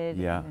isolated,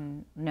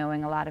 and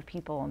knowing a lot of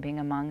people and being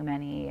among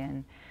many.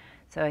 And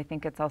so I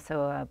think it's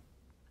also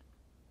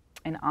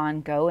an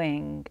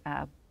ongoing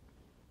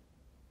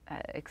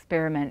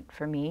experiment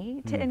for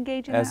me to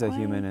engage in as that a way.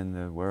 human in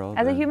the world.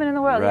 As a human in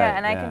the world,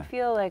 and I can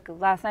feel like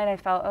last night I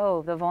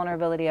felt, the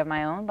vulnerability of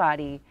my own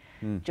body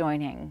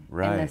joining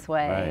in this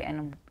way,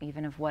 and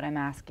even of what I'm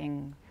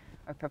asking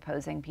or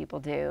proposing people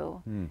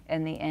do.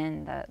 In the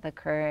end, the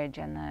courage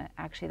and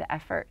actually the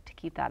effort to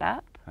keep that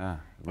up.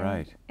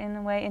 In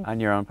the way. On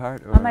your own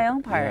part? Or? On my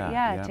own part,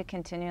 to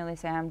continually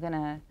say, I'm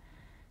gonna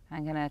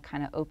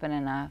kind of open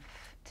enough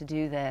to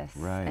do this,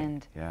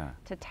 and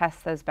to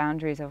test those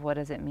boundaries of what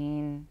does it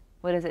mean,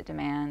 what does it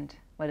demand,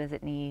 what does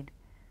it need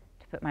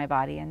to put my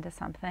body into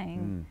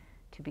something,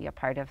 to be a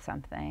part of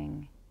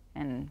something.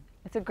 And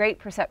it's a great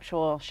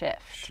perceptual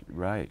shift.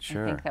 I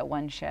think that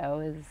one show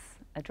is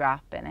a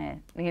drop in it,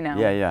 you know.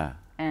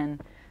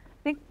 And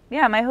I think,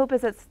 my hope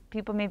is that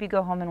people maybe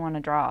go home and want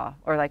to draw,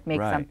 or like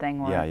make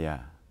something, or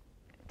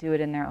do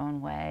it in their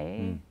own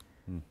way.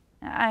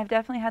 I've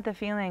definitely had the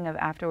feeling of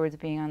afterwards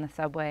being on the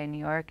subway in New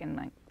York and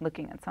like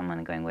looking at someone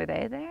and going, were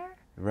they there?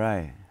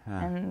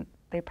 And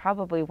they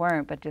probably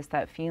weren't, but just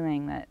that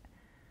feeling that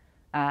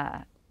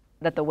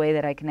that the way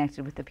that I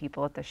connected with the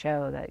people at the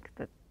show,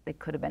 that they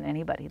could have been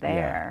anybody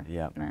there.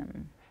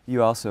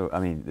 You also, I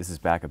mean, this is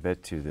back a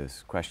bit to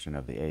this question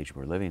of the age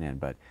we're living in,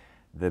 but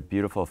the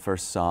beautiful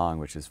first song,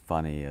 which is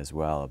funny as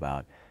well,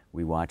 about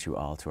 "We want you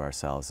all to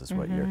ourselves" is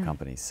what your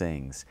company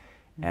sings.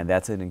 And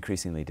that's an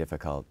increasingly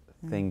difficult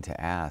thing to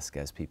ask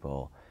as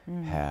people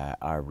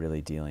are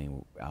really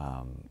dealing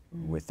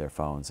with their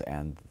phones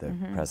and the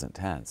present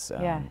tense.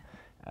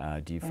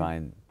 Do you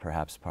find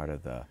perhaps part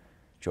of the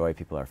joy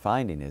people are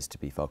finding is to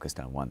be focused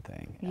on one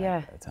thing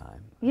at a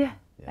time?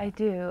 I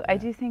do. I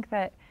do think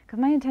that, because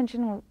my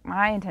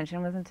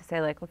intention wasn't to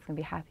say like, let's gonna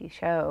be a happy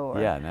show. Or,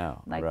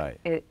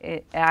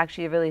 it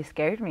actually really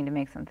scared me to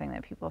make something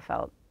that people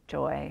felt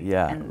joy.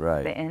 In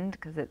the end,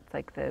 because it's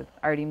like the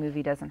arty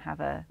movie doesn't have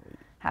a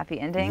happy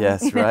ending.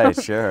 But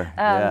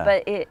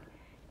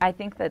I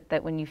think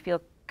that when you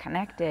feel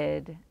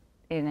connected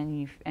and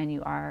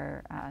you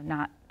are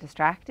not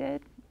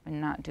distracted and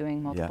not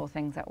doing multiple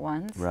things at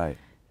once,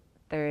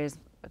 there is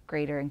a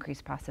greater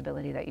increased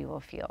possibility that you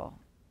will feel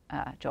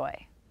joy.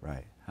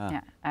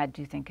 I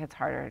do think it's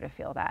harder to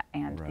feel that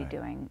and be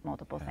doing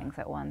multiple things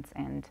at once,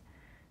 and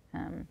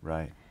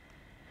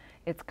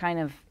it's kind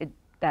of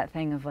that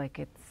thing of like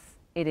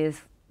it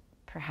is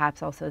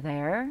perhaps also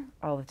there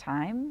all the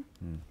time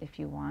if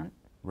you want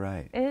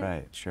it.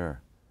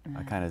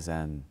 A kind of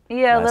Zen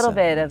a little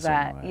bit of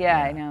that.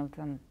 I know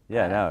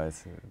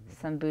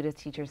some Buddhist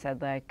teacher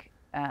said like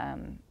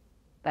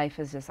life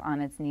is just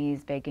on its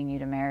knees begging you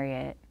to marry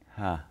it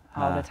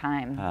all the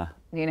time.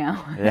 You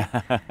know,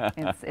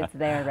 it's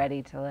there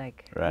ready to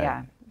like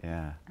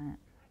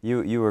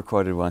You were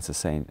quoted once as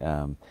saying,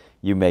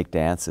 "You make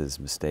dances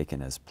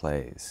mistaken as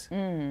plays."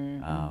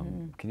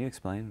 Can you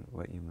explain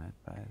what you meant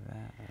by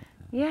that?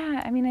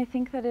 I mean, I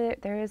think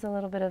that there is a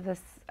little bit of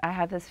this. I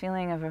have this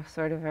feeling of a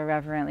sort of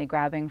irreverently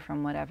grabbing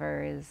from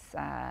whatever is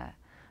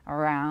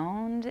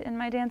around in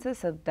my dances.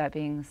 So that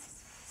being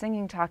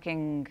singing,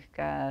 talking,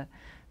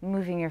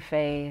 moving your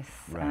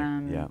face,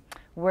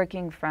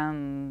 working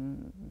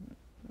from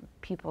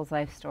people's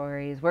life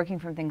stories, working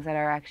from things that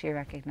are actually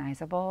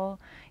recognizable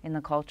in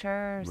the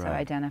culture, so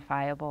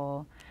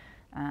identifiable.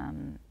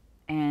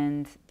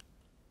 And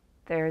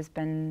there's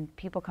been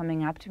people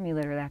coming up to me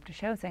literally after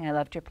shows saying, I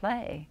loved your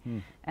play,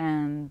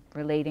 and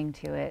relating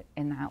to it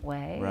in that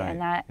way.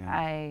 And that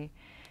I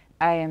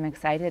am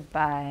excited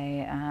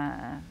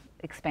by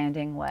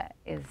expanding what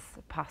is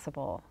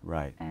possible.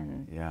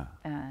 And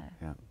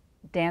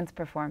dance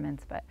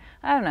performance, but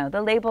I don't know,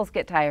 the labels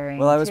get tiring.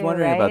 Well, I was too,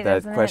 wondering about that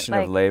Isn't question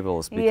it? of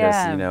labels,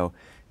 because you know,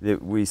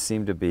 we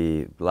seem to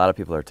be, a lot of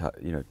people are,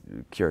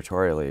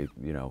 curatorially,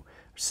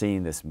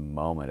 seeing this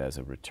moment as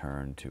a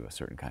return to a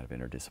certain kind of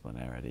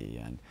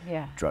interdisciplinarity and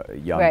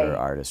younger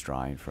artists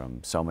drawing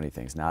from so many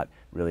things, not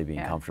really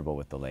being comfortable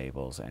with the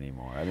labels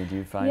anymore. I mean, do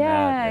you find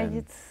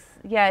that?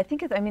 Yeah, I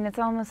think it's, I mean, it's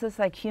almost this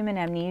like human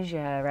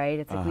amnesia, right?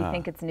 It's like we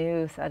think it's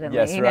new suddenly.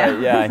 Yes, right,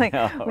 yeah, like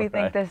I know, we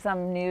think there's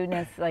some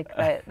newness like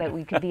that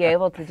we could be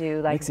able to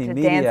do, like mixing to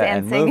media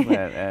dance and sing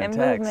movement and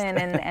text.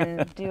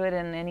 and do it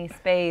in any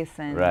space.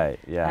 And right,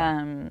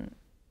 yeah.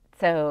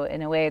 So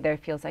in a way there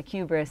feels like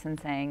hubris in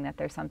saying that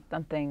there's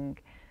something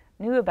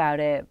new about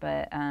it,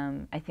 but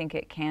I think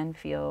it can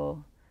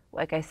feel,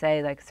 like I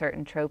say, like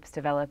certain tropes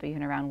develop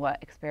even around what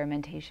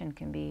experimentation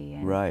can be.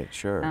 And, right,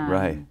 sure,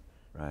 right.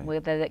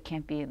 That it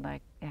can't be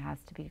like, it has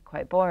to be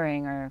quite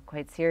boring or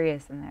quite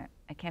serious, and that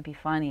it can't be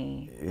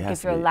funny. It like has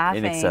if to you're be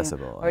laughing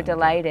inaccessible or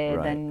delighted,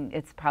 right. then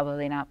it's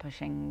probably not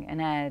pushing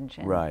an edge.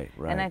 And, right.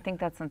 And I think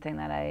that's something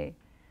that I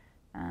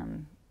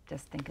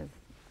just think is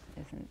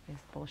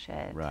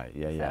bullshit. Right.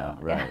 Yeah. So, Yeah.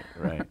 Right.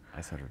 Right.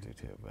 I sort of do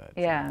too. But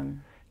yeah.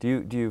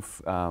 Do you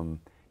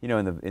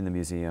in the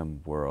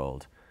museum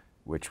world,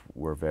 which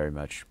we're very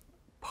much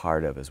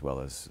part of, as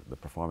well as the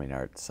performing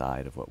art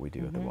side of what we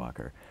do at the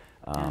Walker,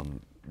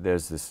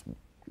 there's this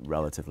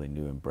relatively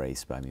new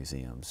embrace by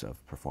museums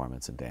of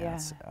performance and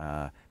dance.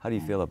 How do you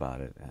feel about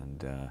it? And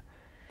do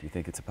you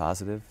think it's a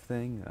positive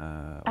thing?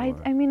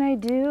 I mean, I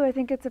do. I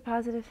think it's a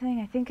positive thing.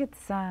 I think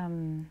it's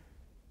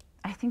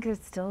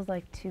still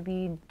like to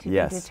be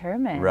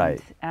determined.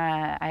 Right.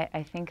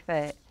 I think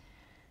that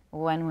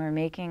when we're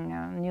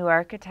making new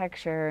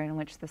architecture in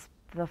which the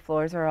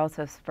floors are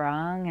also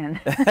sprung and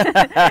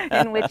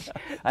in which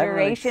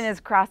duration is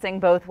crossing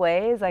both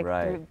ways, like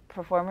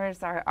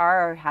performers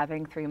are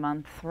having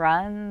 3-month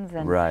runs,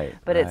 and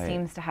but it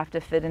seems to have to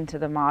fit into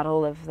the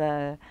model of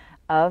the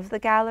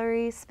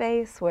gallery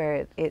space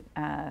where it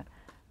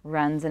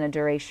runs in a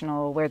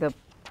durational, where the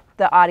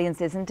audience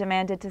isn't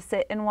demanded to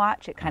sit and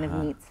watch. It kind of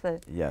meets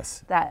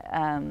that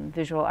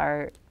visual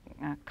art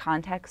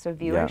context of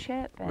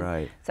viewership.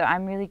 And so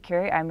I'm really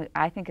curious.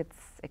 I think it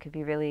could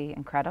be really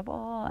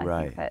incredible. I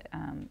think that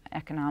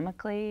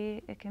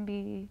economically it can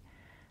be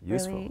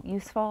really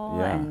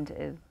useful. And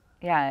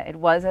it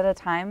was at a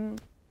time,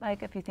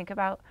 like if you think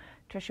about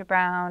Trisha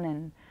Brown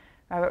and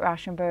Robert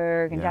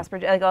Rauschenberg and Jasper,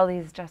 like all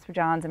these Jasper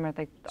Johns, and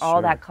like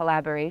all that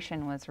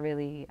collaboration was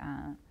really,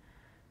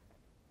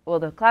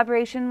 the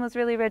collaboration was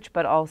really rich,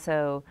 but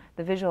also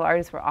the visual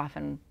artists were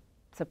often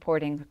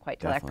supporting quite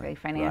directly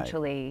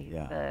financially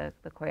the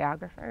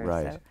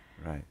choreographers. So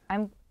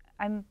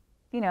I'm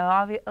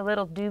a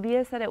little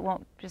dubious that it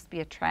won't just be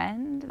a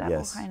trend that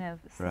will kind of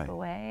slip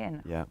away,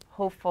 and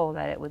hopeful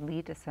that it would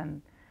lead to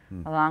some,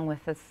 along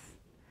with this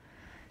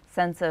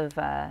sense of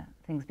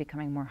things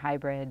becoming more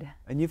hybrid.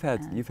 And you've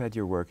had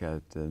your work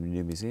at the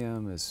New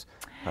Museum as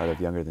part of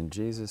Younger Than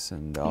Jesus,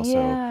 and also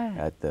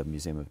at the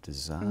Museum of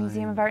Design. The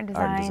Museum of Art and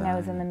Design. I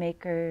was in the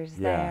makers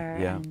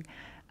there.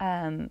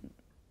 And,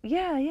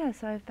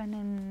 so I've been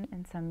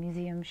in some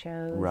museum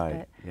shows.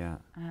 But,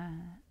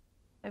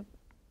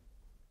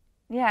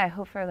 I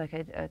hope for like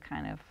a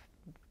kind of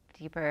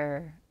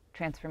deeper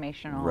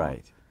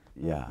transformational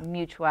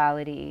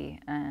mutuality.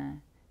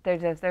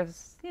 There's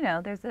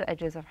the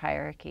edges of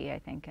hierarchy, I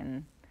think,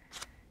 in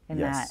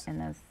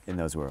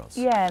those worlds.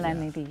 Yeah, and then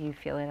maybe you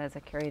feel it as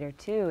a curator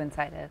too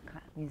inside a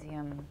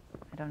museum.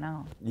 I don't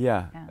know.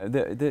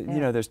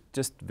 There's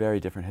just very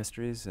different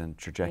histories and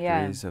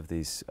trajectories of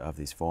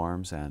these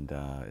forms, and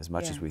as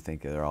much as we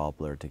think they're all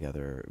blurred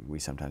together, we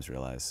sometimes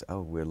realize,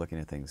 we're looking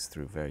at things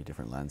through very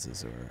different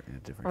lenses or in a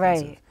different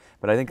kinds of.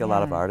 But I think a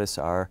lot of artists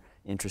are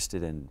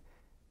interested in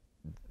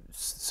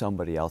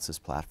somebody else's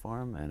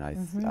platform, and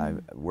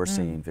we're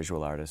seeing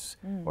visual artists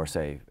or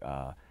say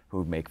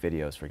who make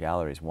videos for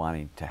galleries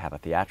wanting to have a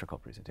theatrical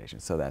presentation,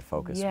 so that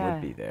focus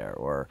would be there,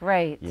 or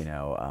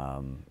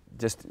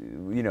just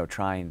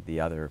trying the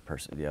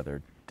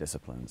other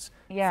disciplines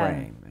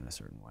frame in a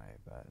certain way,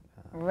 but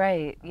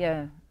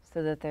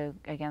so that there's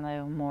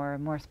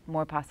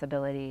more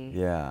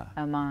possibility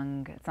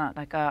among. It's not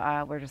like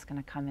we're just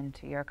going to come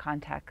into your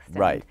context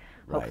and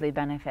hopefully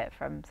benefit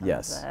from some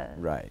of the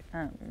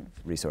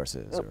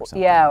resources or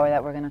something. or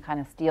that we're going to kind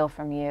of steal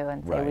from you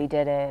and say we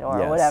did it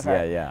or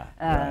whatever.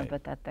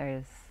 But that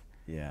there's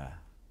a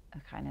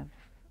kind of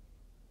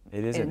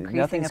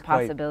increasing a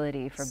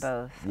possibility for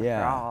both, for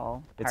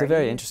all parties. It's a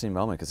very interesting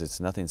moment because it's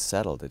nothing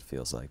settled, it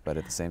feels like, but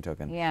at the same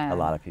token, a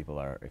lot of people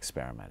are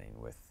experimenting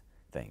with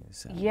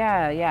things. And,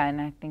 and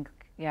I think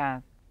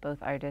both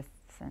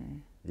artists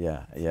and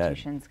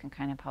institutions can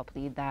kind of help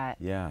lead that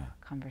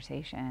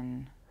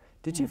conversation.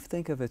 Did you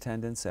think of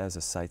attendance as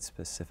a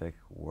site-specific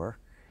work?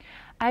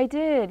 I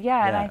did,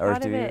 and I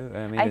thought of it.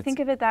 I think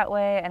of it that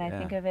way, and I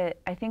think of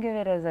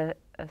it as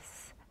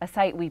a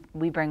site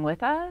we bring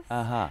with us,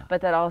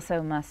 but that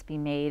also must be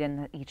made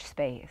in each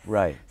space.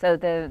 Right. So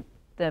the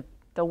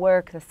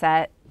work, the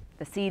set,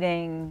 the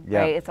seating,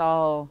 it's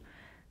all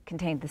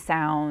contained. The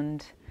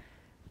sound,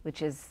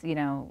 which is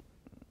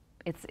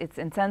it's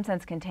in some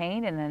sense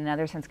contained, and in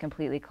another sense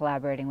completely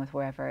collaborating with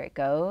wherever it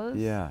goes.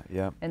 Yeah,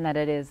 yeah. And that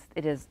it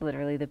is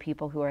literally the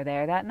people who are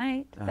there that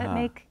night that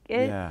make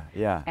it. Yeah,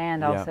 yeah.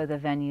 And also the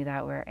venue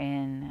that we're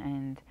in.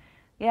 And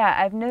yeah,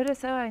 I've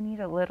noticed I need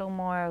a little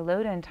more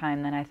load-in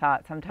time than I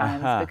thought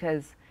sometimes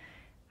because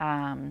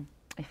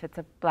if it's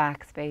a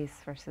black space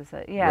versus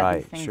a,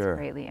 these things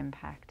greatly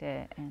impact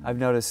it. And I've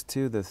noticed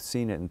too,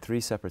 seen it in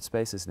 3 separate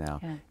spaces now.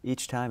 Yeah.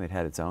 Each time it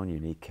had its own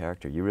unique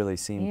character. You really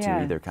seem to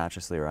either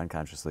consciously or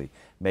unconsciously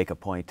make a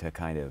point to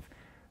kind of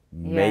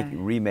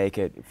remake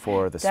it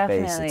for the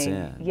space it's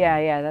in.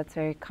 Yeah, that's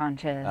very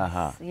conscious.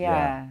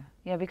 Yeah,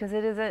 because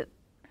it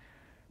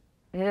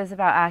is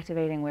about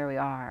activating where we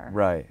are.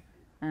 Right.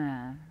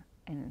 And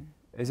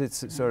is it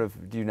sort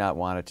of, do you not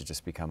want it to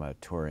just become a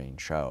touring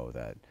show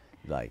that,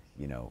 like,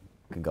 you know,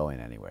 can go in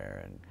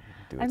anywhere and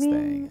do its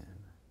thing?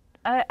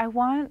 I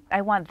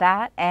want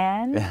that,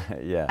 and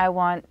I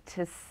want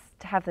to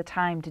have the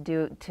time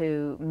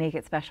to make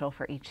it special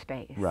for each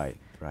space. Right.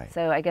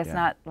 So I guess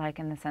not like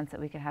in the sense that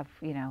we could have,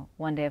 you know,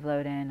 1 day of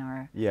load-in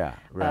or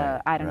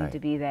I don't need to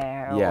be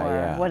there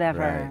or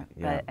whatever.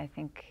 But I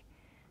think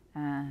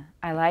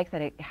I like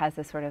that it has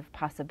this sort of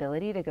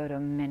possibility to go to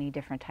many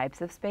different types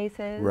of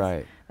spaces.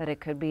 Right. That it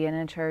could be in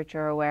a church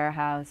or a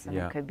warehouse, and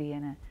it could be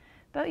in a.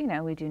 But, you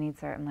know, we do need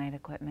certain light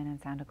equipment and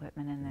sound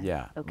equipment in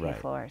the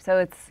floor. So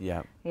it's,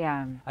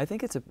 I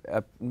think it's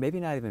maybe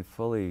not even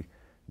fully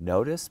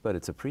noticed, but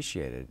it's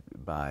appreciated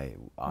by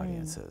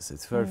audiences. It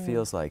sort of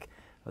feels like,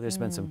 there's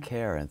been some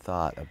care and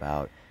thought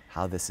about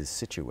how this is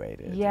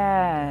situated.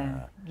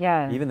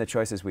 And, even the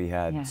choices we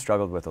had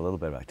struggled with a little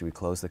bit about, do we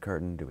close the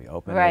curtain, do we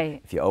open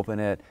it? If you open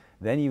it,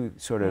 then you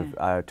sort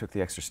of took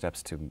the extra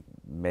steps to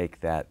make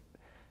that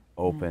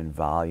open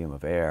volume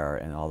of air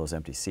and all those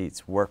empty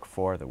seats work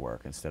for the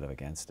work instead of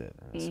against it.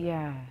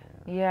 Yeah,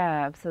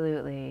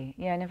 absolutely.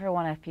 Yeah, I never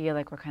want to feel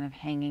like we're kind of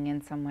hanging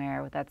in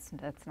somewhere that's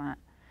not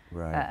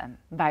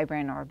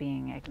vibrant or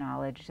being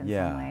acknowledged in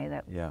some way,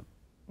 that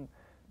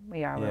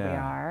we are where we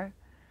are.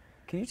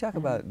 Can you talk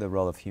about the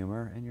role of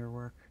humor in your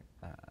work?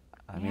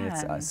 I mean,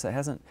 it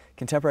hasn't,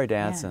 contemporary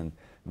dance and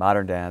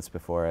modern dance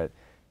before it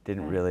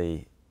didn't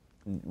really,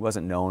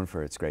 wasn't known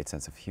for its great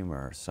sense of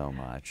humor so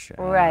much.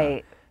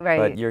 Right.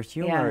 But your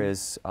humor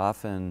is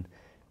often,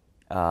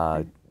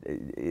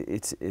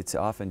 it's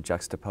often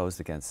juxtaposed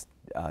against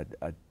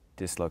a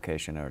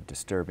dislocation or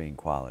disturbing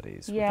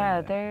qualities.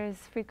 There's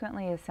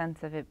frequently a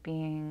sense of it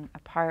being a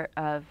part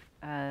of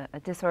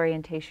a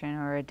disorientation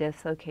or a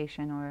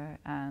dislocation or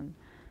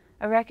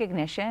a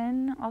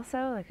recognition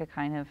also, like a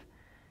kind of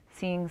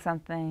seeing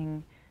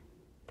something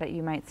that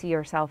you might see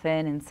yourself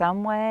in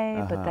some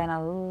way, but then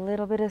a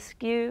little bit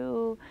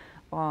askew,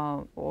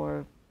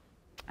 or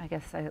I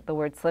guess the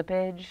word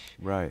slippage.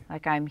 Right.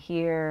 Like I'm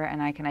here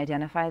and I can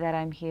identify that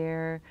I'm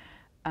here.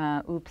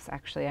 Oops,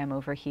 actually I'm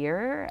over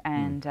here.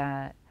 And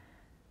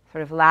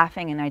sort of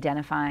laughing and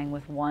identifying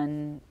with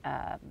one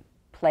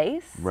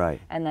place. Right.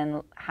 And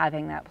then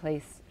having that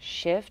place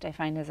shift, I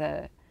find, is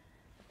a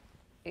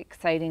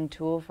exciting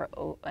tool for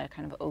a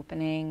kind of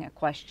opening, a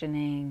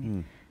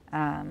questioning,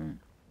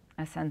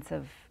 a sense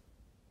of,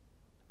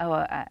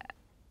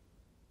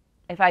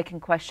 if I can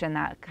question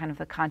that kind of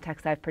the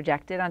context I've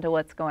projected onto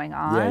what's going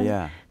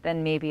on,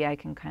 then maybe I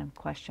can kind of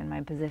question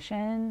my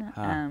position.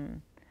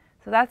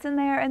 So that's in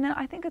there. And then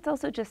I think it's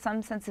also just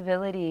some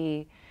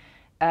sensibility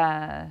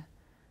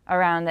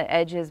around the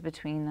edges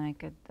between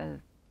like the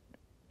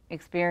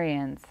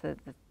experience.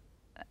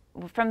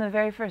 From the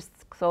very first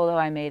solo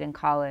I made in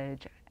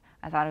college,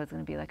 I thought it was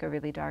going to be like a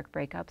really dark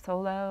breakup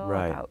solo.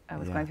 Right. I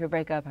was going through a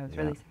breakup. I was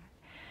really sad.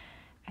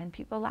 And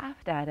people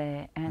laughed at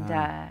it. And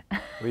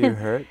were you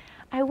hurt?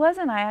 I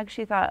wasn't. I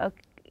actually thought,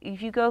 okay,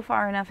 if you go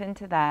far enough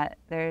into that,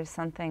 there's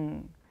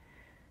something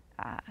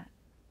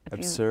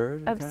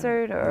absurd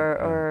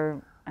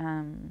or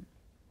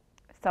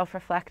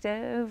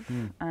self-reflective.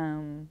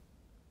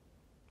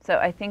 So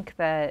I think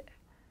that,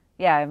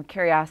 I'm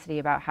curiosity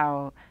about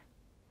how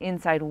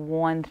inside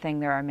one thing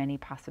there are many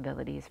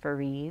possibilities for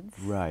reads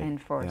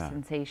and for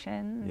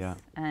sensations.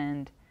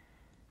 And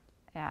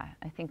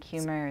I think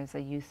humor is a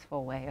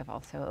useful way of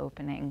also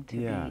opening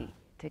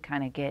to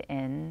kind of get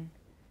in.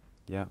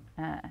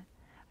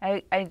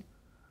 I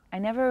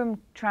never am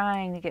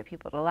trying to get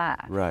people to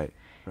laugh. Right.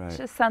 It's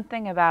just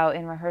something about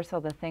in rehearsal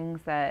the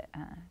things that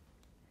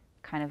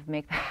kind of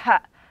make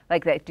that,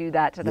 like that do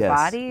that to the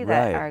body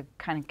that are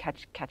kind of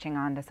catching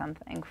on to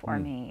something for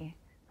me.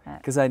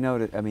 Because I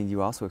noted, I mean,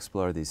 you also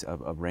explore these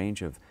a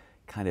range of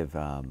kind of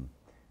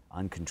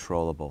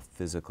uncontrollable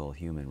physical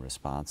human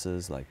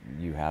responses. Like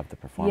you have the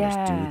performers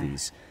do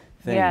these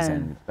things,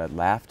 but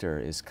laughter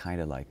is kind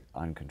of like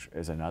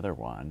is another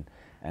one.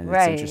 And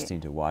it's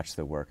interesting to watch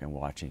the work and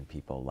watching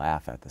people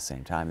laugh at the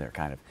same time. They're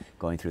kind of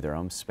going through their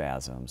own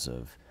spasms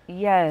of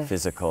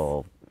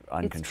physical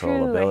uncontrollability. It's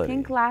true. I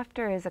think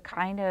laughter is a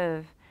kind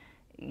of,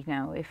 you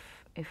know,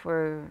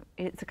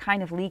 it's a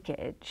kind of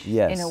leakage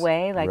in a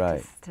way,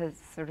 like to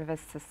sort of a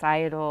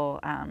societal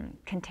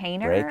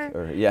container.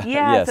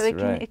 So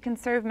it can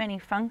serve many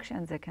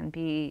functions. It can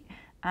be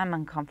I'm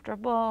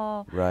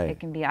uncomfortable. Right. It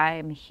can be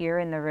I'm here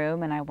in the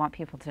room and I want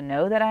people to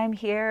know that I'm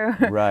here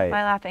Right.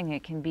 by laughing.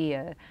 It can be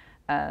a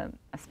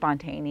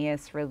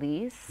spontaneous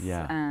release.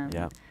 Yeah.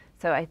 Yeah.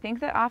 So I think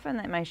that often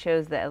that my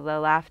shows, the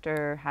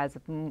laughter has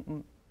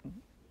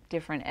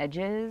different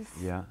edges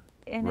Yeah.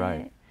 in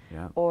Right. it.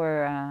 Yeah.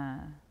 Or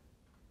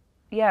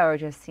or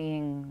just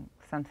seeing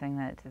something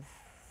that is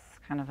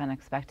kind of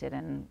unexpected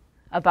and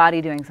a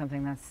body doing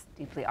something that's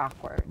deeply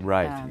awkward.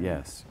 Right.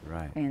 Yes.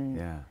 Right. And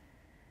yeah.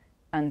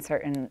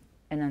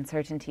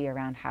 uncertainty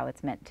around how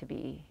it's meant to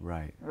be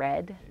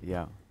read.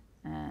 Yeah.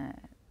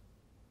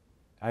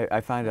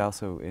 I find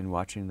also in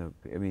watching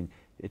I mean,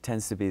 it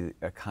tends to be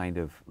a kind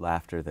of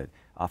laughter that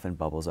often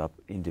bubbles up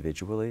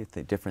individually.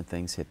 Different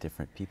things hit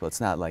different people.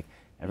 It's not like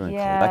everyone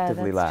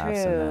collectively laughs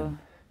and then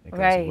it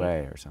goes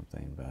away or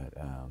something. But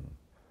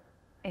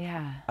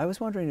I was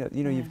wondering,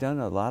 you know, you've done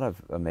a lot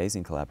of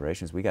amazing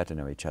collaborations. We got to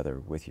know each other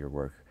with your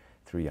work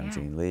through Young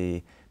Jean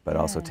Lee, but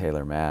also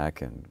Taylor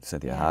Mack and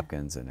Cynthia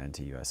Hopkins and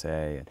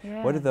NTUSA.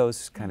 And what are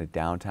those kind of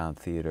downtown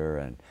theater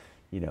and,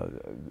 you know,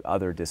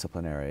 other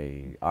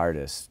disciplinary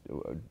artists,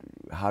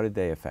 how did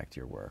they affect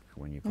your work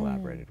when you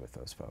collaborated with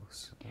those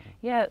folks?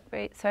 Yeah,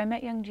 right. So I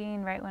met Young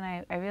Jean right when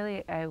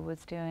I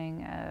was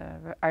doing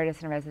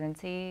artist in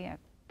residency at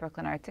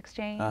Brooklyn Arts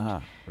Exchange.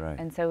 Right.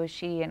 And so was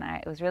she, and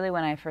it was really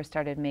when I first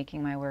started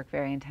making my work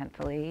very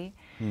intentfully.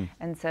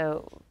 And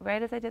so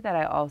right as I did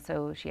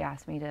that, she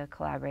asked me to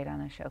collaborate on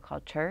a show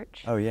called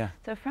Church. Oh, yeah.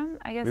 So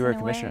I guess we were in a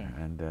a way, commissioner,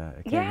 and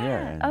it came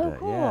here. And, oh,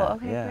 cool.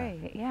 Okay,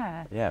 great.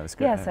 Yeah, it was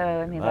great. Yeah, so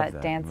I mean,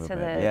 that dance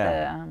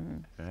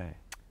movement. To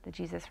the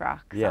Jesus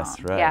Rock song.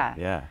 Yes, right.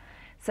 Yeah.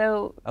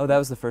 So. Oh, that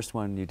was the first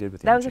one you did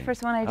with That Young was Jean. the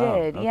first one I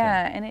did. Okay.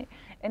 Yeah,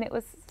 and it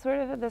was sort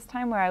of at this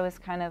time where I was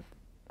kind of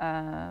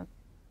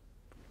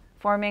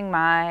forming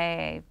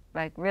my,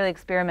 like, really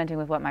experimenting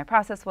with what my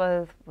process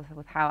was,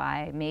 with how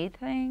I made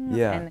things,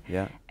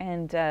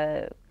 and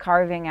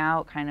carving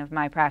out kind of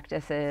my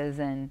practices,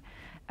 and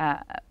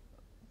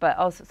but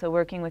also so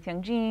working with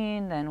Young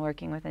Jean, then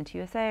working with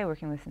NTUSA,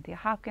 working with Cynthia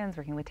Hopkins,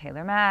 working with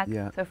Taylor Mack.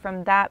 So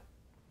from that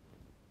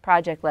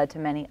project led to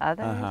many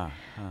others.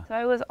 So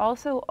I was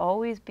also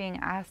always being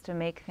asked to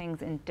make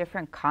things in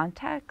different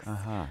contexts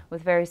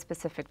with very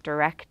specific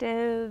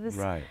directives.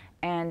 Right.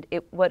 And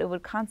what it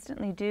would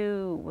constantly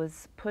do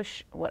was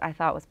push what I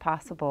thought was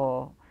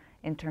possible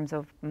in terms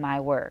of my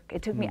work.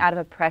 It took me out of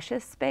a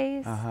precious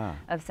space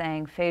of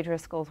saying Faye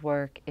Driscoll's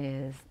work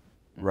is,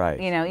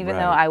 you know, even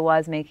though I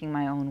was making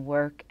my own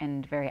work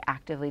and very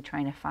actively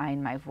trying to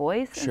find my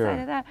voice inside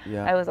of that,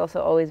 I was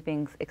also always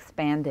being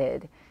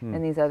expanded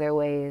in these other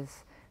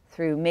ways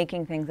through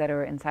making things that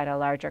are inside a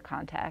larger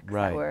context.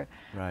 That were,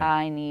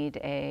 I need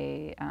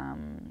you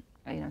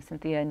know,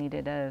 Cynthia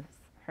needed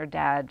her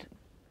dad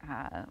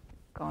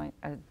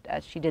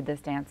she did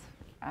this dance,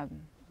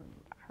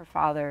 her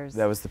father's.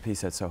 That was the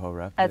piece at Soho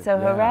Rep? At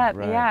Soho Rep,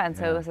 and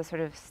so it was a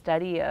sort of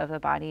study of the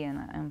body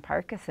in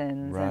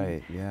Parkinson's.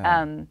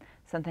 And,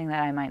 something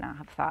that I might not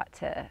have thought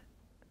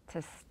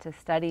to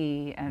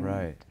study,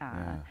 and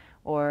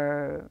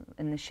or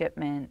in The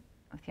Shipment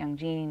with Young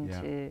Jean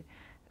to,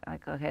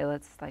 like, okay,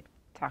 let's like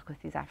talk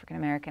with these African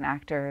American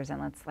actors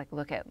and let's like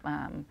look at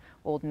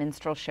old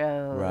minstrel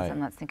shows and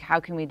let's think how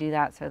can we do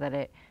that so that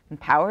it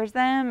empowers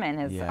them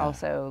and is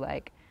also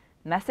like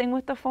messing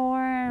with the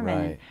form.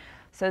 And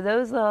so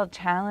those little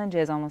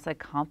challenges, almost like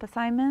comp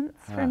assignments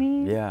for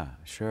me. Yeah,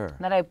 sure.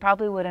 That I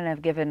probably wouldn't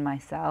have given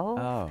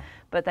myself,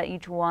 but that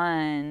each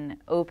one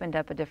opened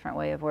up a different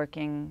way of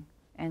working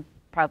and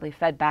probably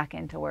fed back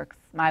into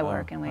my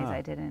work in ways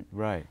I didn't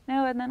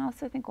know. And then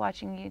also I think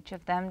watching each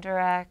of them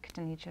direct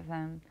and each of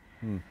them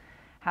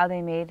how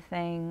they made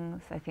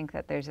things. I think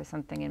that there's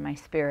something in my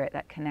spirit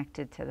that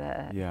connected to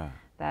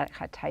that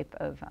type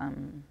of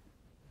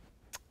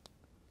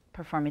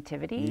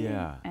performativity.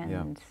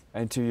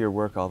 And to your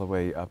work all the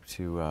way up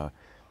to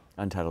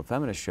Untitled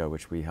Feminist Show,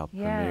 which we helped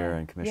premiere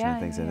and commission and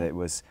things, and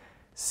it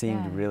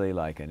seemed really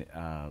like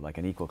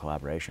an equal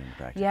collaboration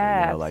practically.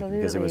 Yeah, you know, like,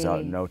 because there was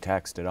no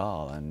text at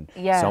all, and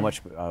so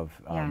much of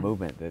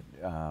movement that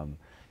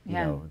you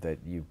know, that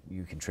you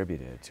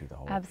contributed to the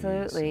whole piece.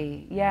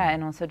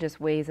 And also just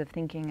ways of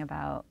thinking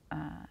about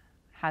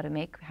how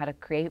to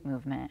create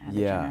movement, how to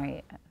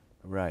generate.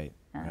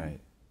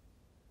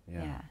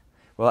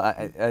 Well,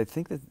 I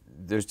think that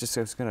there's just,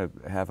 I was going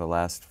to have a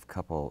last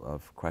couple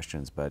of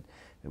questions, but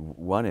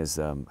one is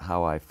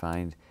how I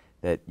find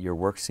that your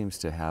work seems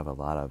to have a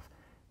lot of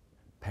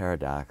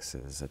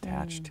paradoxes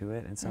attached to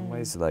it in some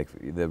ways, like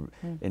the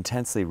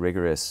intensely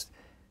rigorous,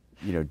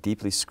 you know,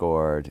 deeply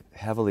scored,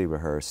 heavily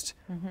rehearsed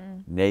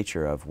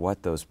nature of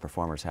what those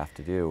performers have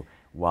to do,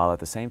 while at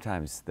the same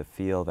time the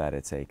feel that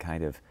it's a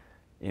kind of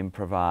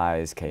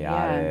improvised,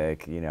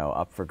 chaotic, you know,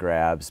 up for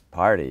grabs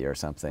party or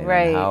something.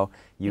 And how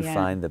you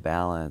find the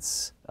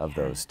balance of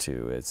those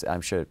two.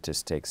 I'm sure it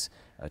just takes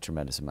a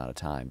tremendous amount of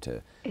time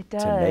to make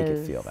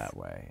it feel that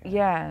way.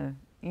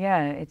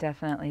 Yeah, it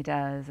definitely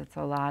does. It's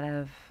a lot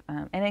of,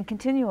 and in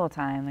continual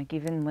time, like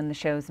even when the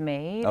show's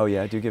made. Oh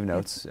yeah, do you give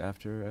notes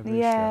after every show?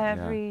 Yeah,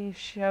 every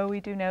show we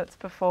do notes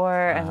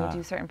before, and we Uh-huh.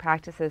 do certain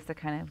practices to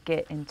kind of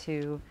get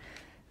into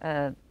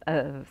a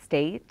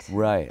state.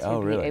 Right. To Oh,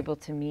 be really? able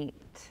to meet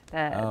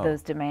Oh.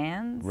 those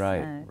demands.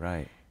 Right,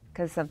 right.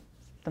 Because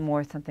the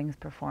more something's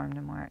performed,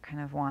 the more it kind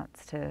of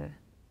wants to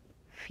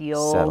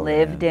feel Settled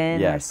lived in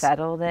or Yes.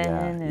 settled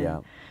in.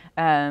 Yeah,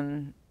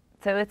 And,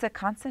 so it's a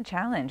constant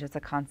challenge. It's a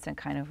constant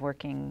kind of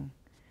working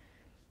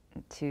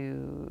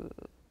to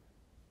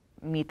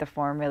meet the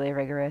form really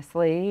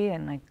rigorously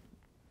and like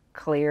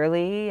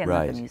clearly, and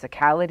Right. with the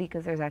musicality,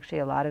 because there's actually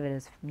a lot of it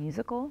is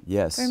musical.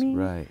 Yes, for me.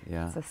 right,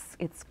 yeah.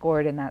 It's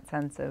scored in that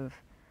sense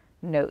of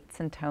notes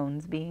and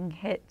tones being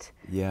hit.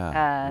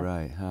 Yeah,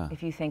 right, huh.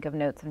 If you think of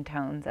notes and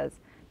tones as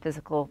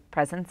physical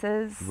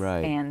presences,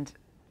 Right. and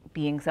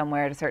being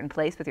somewhere at a certain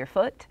place with your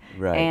foot,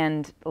 Right.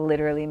 and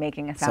literally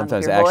making a sound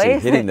Sometimes with your voice.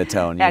 actually hitting the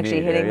tone. You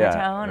Actually need, hitting yeah, the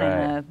tone, right.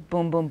 and a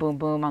boom, boom, boom,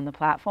 boom on the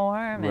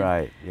platform.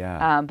 Right,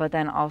 yeah. But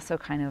then also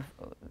kind of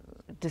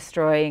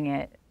destroying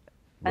it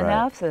Right,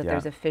 enough so that yeah.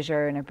 there's a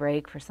fissure and a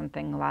break for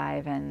something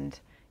live and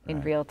in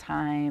Right. real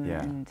time.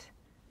 Yeah.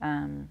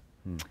 And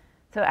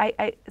so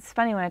it's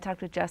funny, when I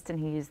talked with Justin,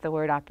 he used the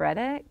word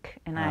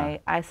operatic, and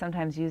I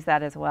sometimes use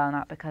that as well,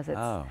 not because it's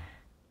Oh.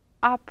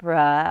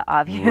 opera,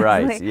 obviously,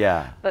 Right,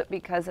 yeah. but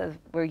because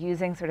we're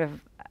using sort of,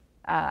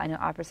 I know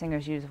opera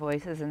singers use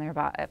voices in their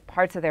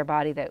parts of their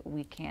body that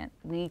we can't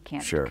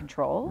Sure.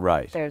 control.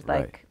 Right, There's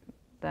right. like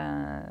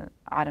the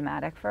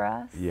automatic for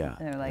us. Yeah,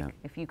 They're like, yeah.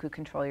 if you could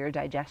control your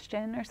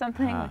digestion or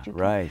something, which you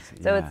can. Right,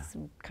 So yeah. it's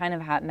kind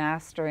of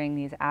mastering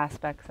these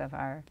aspects of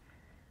our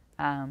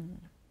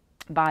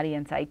body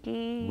and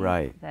psyche.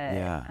 Right, That,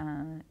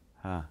 yeah.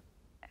 I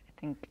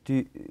think.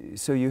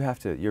 So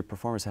your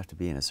performers have to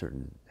be in a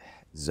certain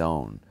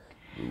zone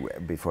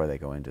before they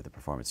go into the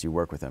performance. You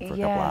work with them for a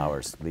couple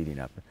hours leading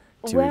up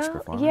to each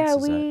performance? Yeah,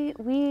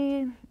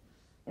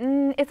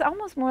 it's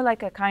almost more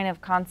like a kind of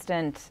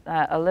constant,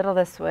 a little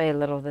this way, a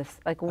little this.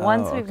 Like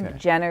once we've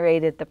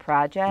generated the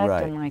project,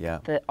 Right, and like yeah.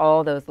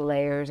 all those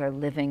layers are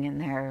living in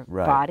their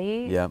Right,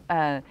 body.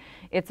 yeah.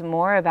 It's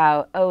more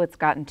about, oh, it's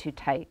gotten too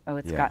tight. Oh,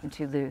 it's Yeah. gotten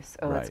too loose.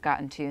 Oh, it's Right.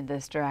 gotten to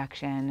this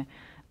direction.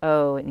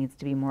 Oh, it needs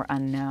to be more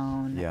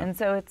unknown. Yeah. And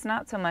so it's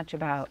not so much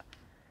about,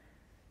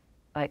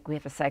 like, we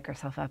have to psych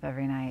ourselves up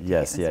every night.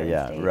 Yes, to get in a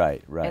yeah, certain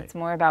state. right. It's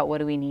more about, what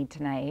do we need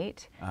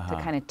tonight Uh-huh.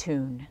 to kind of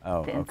tune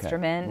Oh, the okay.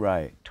 instrument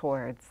Right.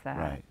 towards that.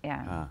 Right.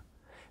 Yeah.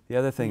 The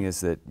other thing is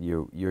that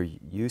your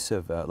use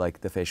of like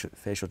the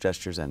facial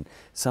gestures and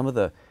some of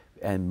the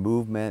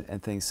movement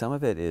and things. Some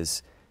of it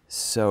is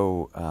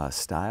so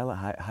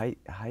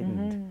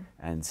heightened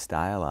and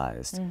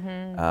stylized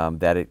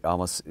that it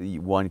almost,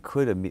 one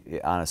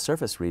could on a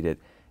surface read it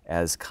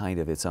as kind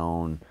of its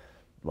own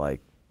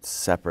like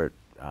separate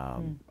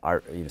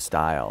art,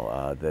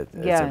 style that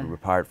it's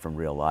apart from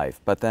real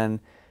life. But then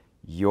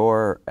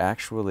you're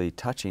actually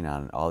touching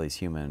on all these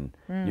human,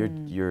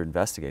 you're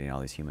investigating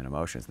all these human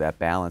emotions, that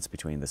balance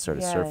between the sort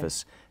of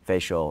surface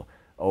facial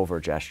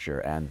over gesture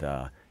and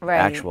the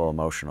actual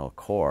emotional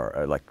core,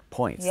 or like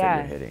points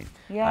that you're hitting.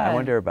 I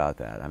wonder about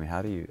that. I mean,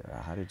 how did you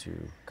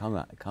come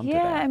to that?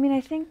 Yeah, I mean,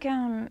 I think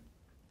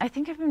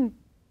I've been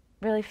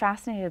really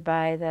fascinated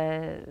by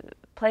the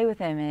play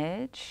with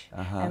image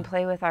and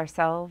play with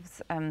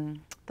ourselves,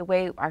 the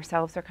way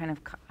ourselves are kind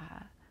of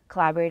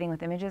collaborating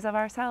with images of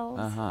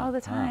ourselves all the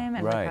time,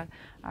 and with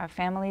our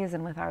families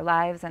and with our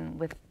lives and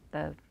with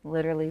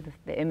literally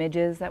the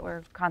images that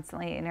we're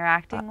constantly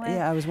interacting with.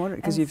 Yeah, I was wondering,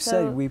 because you've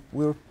said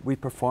we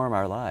perform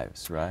our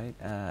lives, right?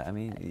 I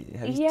mean,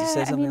 have you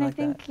said something like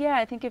that? Yeah,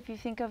 I think if you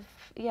think of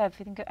I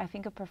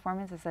think of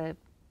performance as a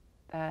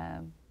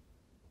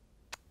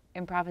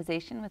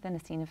improvisation within a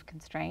scene of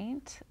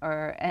constraint,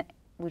 or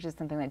which is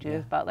something that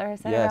Judith Butler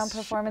has said around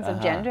performance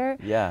of gender.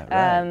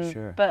 Yeah, right,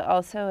 sure. But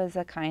also as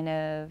a kind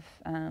of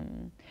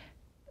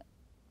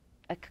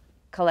a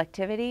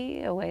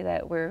collectivity, a way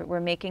that we're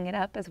making it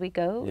up as we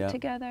go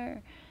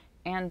together,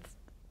 and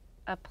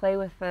a play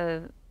with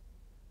the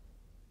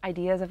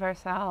ideas of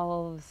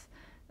ourselves,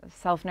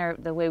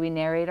 the way we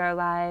narrate our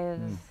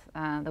lives,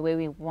 the way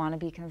we want to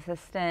be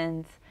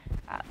consistent,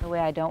 the way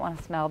I don't want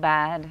to smell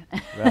bad,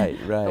 right.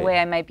 the way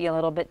I might be a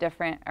little bit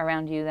different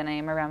around you than I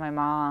am around my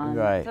mom.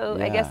 Right. So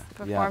I guess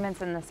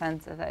performance in the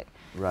sense of a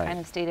kind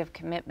of state of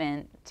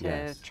commitment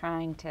to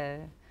trying to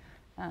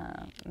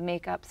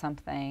make up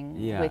something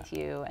with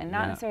you, and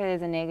not necessarily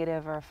as a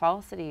negative or a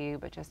falsity,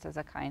 but just as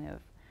a kind of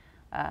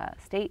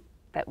state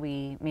that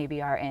we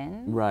maybe are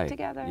in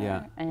together.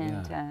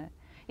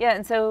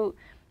 And so,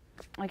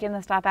 like in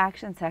the stop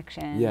action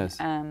section,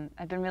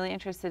 I've been really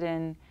interested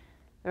in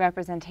the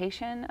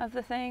representation of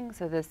the thing.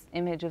 So this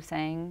image of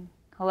saying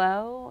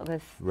hello,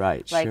 this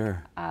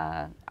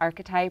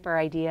archetype or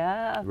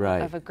idea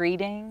of a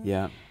greeting.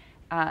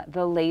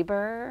 The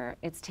labor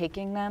it's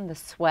taking them, the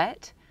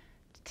sweat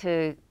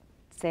to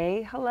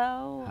say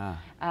hello,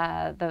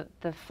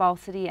 the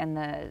falsity and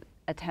the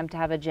attempt to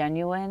have a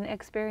genuine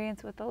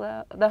experience with the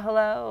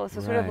hello.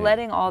 So sort of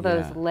letting all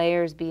those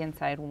layers be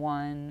inside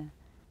one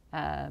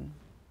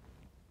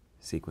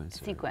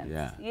sequence.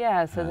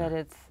 Yeah, so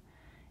that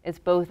it's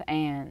both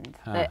and.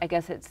 I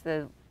guess it's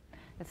the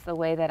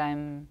way that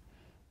I'm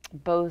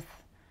both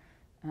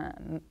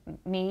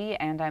me,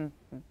 and I'm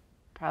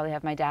probably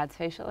have my dad's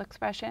facial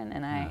expression,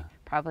 and I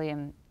probably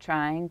am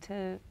trying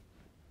to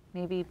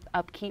maybe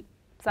upkeep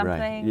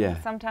something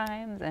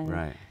sometimes,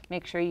 and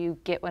make sure you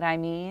get what I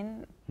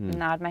mean,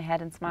 nod my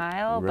head and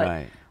smile,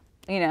 but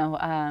you know,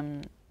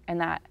 and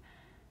that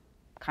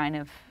kind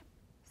of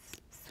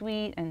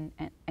sweet and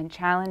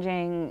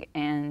challenging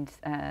and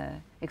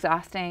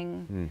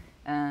exhausting,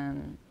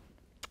 and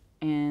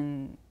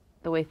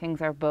the way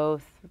things are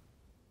both,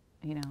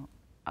 you know,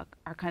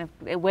 are kind of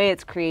the way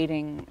it's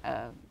creating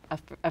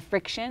a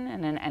friction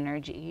and an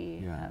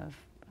energy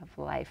of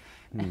life.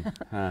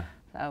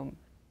 So,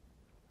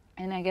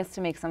 and I guess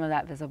to make some of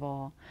that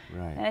visible.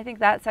 And I think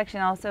that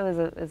section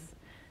also is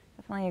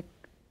definitely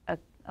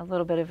a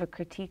little bit of a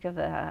critique of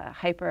the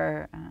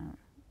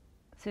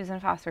Susan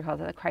Foster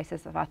calls it the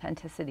crisis of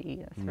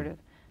authenticity, a sort of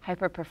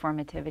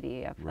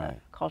hyper-performativity of the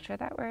culture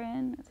that we're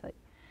in. It's like,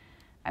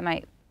 I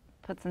might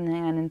put something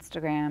on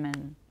Instagram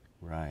and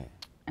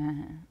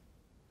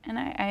and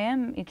I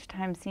am each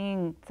time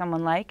seeing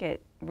someone like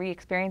it,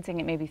 re-experiencing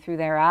it maybe through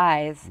their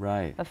eyes,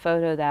 a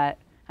photo that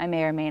I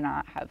may or may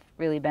not have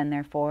really been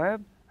there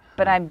for,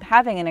 but I'm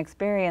having an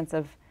experience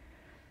of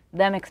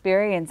them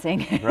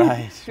experiencing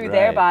it through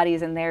their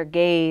bodies and their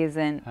gaze,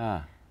 and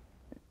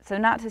so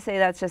not to say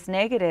that's just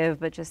negative,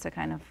 but just to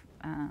kind of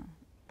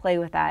play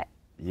with that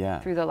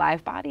through the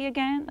live body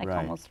again, like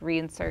almost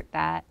reinsert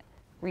that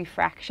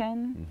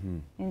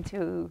refraction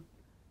into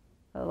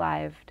the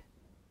live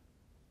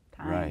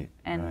time.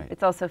 And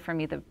it's also for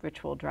me the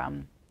ritual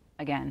drum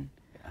again,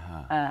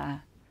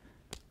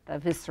 the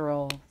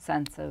visceral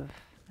sense of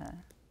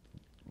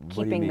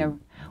keeping the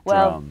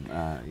drum?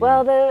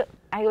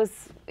 I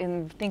was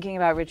in thinking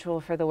about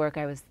ritual for the work.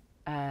 I was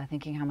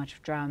thinking how much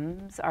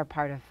drums are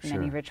part of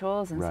many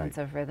rituals, and sense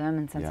of rhythm,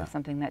 and sense of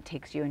something that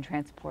takes you and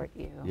transport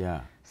you.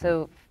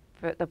 So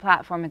for the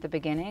platform at the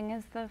beginning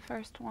is the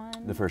first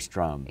one. The first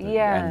drum.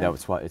 And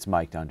that's why it's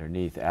mic'd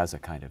underneath as a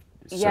kind of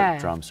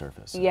drum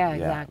surface.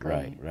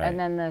 Exactly. And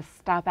then the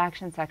stop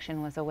action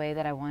section was a way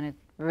that I wanted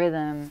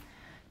rhythm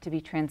to be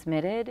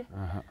transmitted,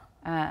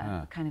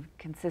 kind of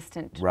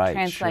consistent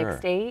trance-like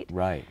state,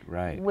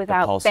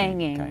 without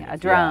banging kind of a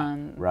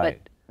drum, but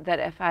that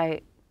if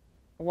I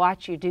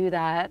watch you do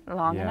that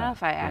long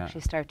enough, I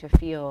actually start to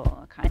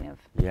feel a kind of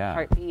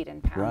heartbeat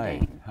and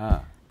pounding.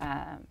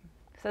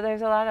 So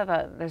there's a lot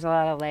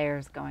of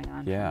layers going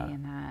on for me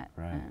in that.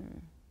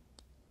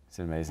 It's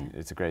amazing.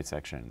 It's a great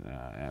section.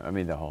 I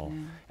mean, the whole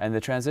and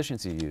the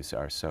transitions you use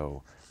are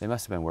so. They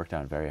must have been worked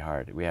on very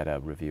hard. We had a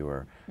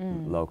reviewer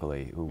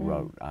locally who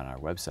wrote on our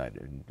website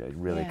and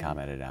really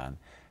commented on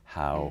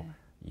how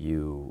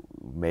you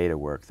made a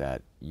work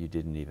that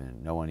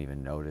no one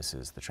even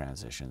notices the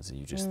transitions, and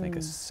you just think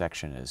a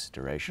section is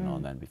durational,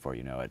 and then before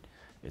you know it,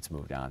 it's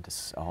moved on to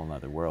a whole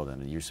nother world,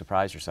 and you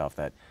surprise yourself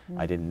that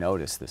I didn't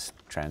notice this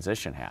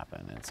transition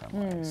happen in some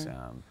ways.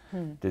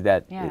 Did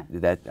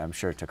that? I'm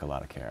sure it took a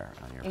lot of care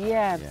on your part.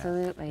 Yeah,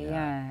 absolutely.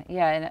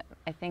 And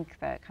I think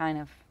that kind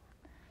of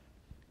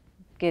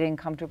getting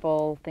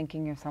comfortable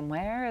thinking you're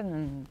somewhere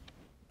and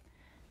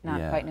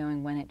not quite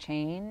knowing when it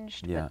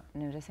changed, but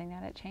noticing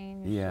that it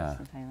changed is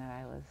something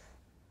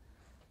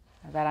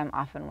that I'm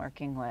often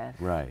working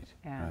with.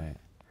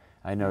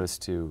 I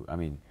noticed too. I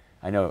mean,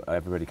 I know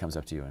everybody comes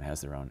up to you and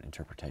has their own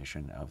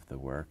interpretation of the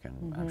work,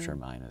 and I'm sure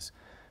mine is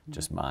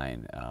just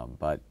mine.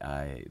 But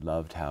I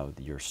loved how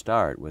your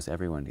start was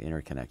everyone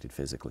interconnected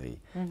physically.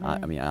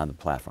 I mean, on the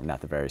platform, not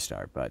the very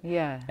start, but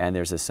and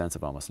there's a sense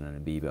of almost an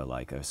amoeba,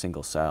 like a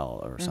single cell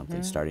or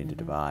something starting to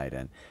divide,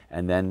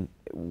 and then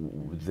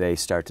they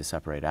start to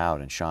separate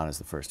out. And Sean is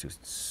the first who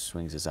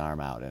swings his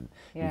arm out, and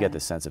you get the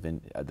sense of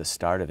the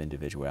start of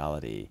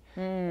individuality,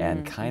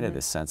 and kind of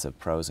this sense of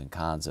pros and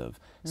cons of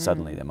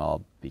suddenly them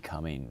all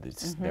becoming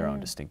their own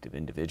distinctive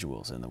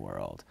individuals in the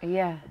world.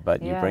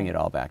 But you bring it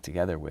all back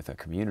together with a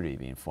community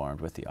being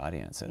formed with the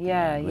audience. At the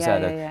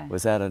end.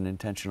 Was that an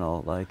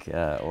intentional or?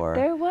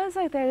 There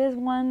is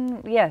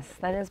one. Yes,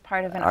 that is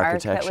part of an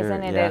arc that was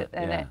in it.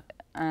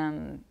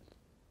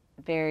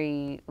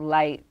 Very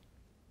light.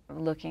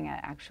 Looking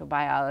at actual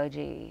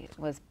biology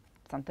was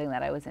something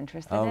that I was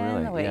interested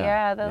in. Really?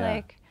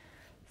 Like,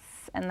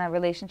 and the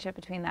relationship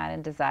between that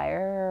and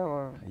desire,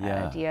 or the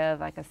idea of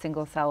like a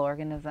single cell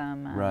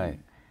organism,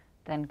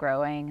 then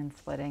growing and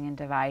splitting and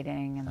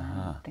dividing, and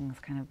then things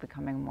kind of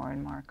becoming more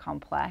and more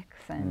complex.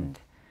 And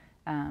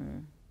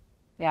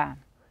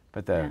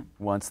But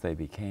once they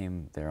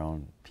became their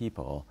own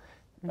people,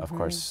 of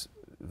course,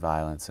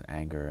 violence and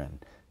anger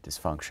and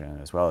dysfunction,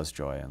 as well as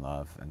joy and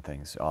love and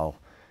things, all.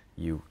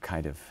 You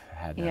kind of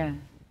had to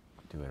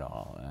do it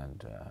all,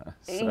 and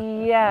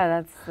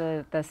that's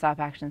the stop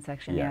action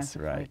section. Yes,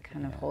 like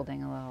kind of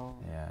holding a little,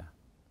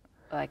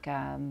 like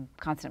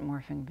constant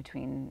morphing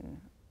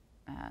between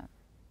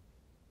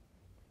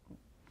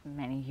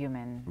many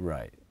human.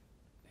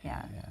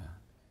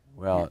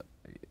 Well,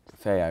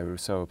 Faye, I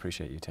so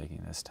appreciate you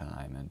taking this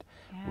time, and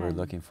we're Yeah.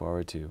 looking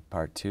forward to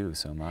part 2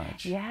 so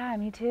much. Yeah,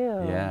 me too.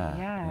 Yeah, Yeah.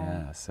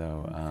 yeah.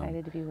 So I'm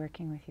excited to be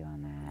working with you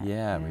on that.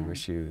 yeah, we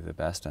wish you the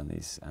best on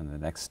the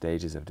next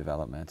stages of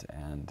development,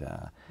 and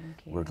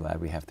Thank you. we're glad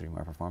we have 3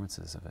 more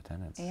performances of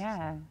attendance.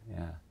 Yeah. So,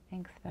 yeah.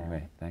 Thanks, Phil.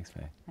 Anyway, thanks,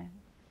 Faye.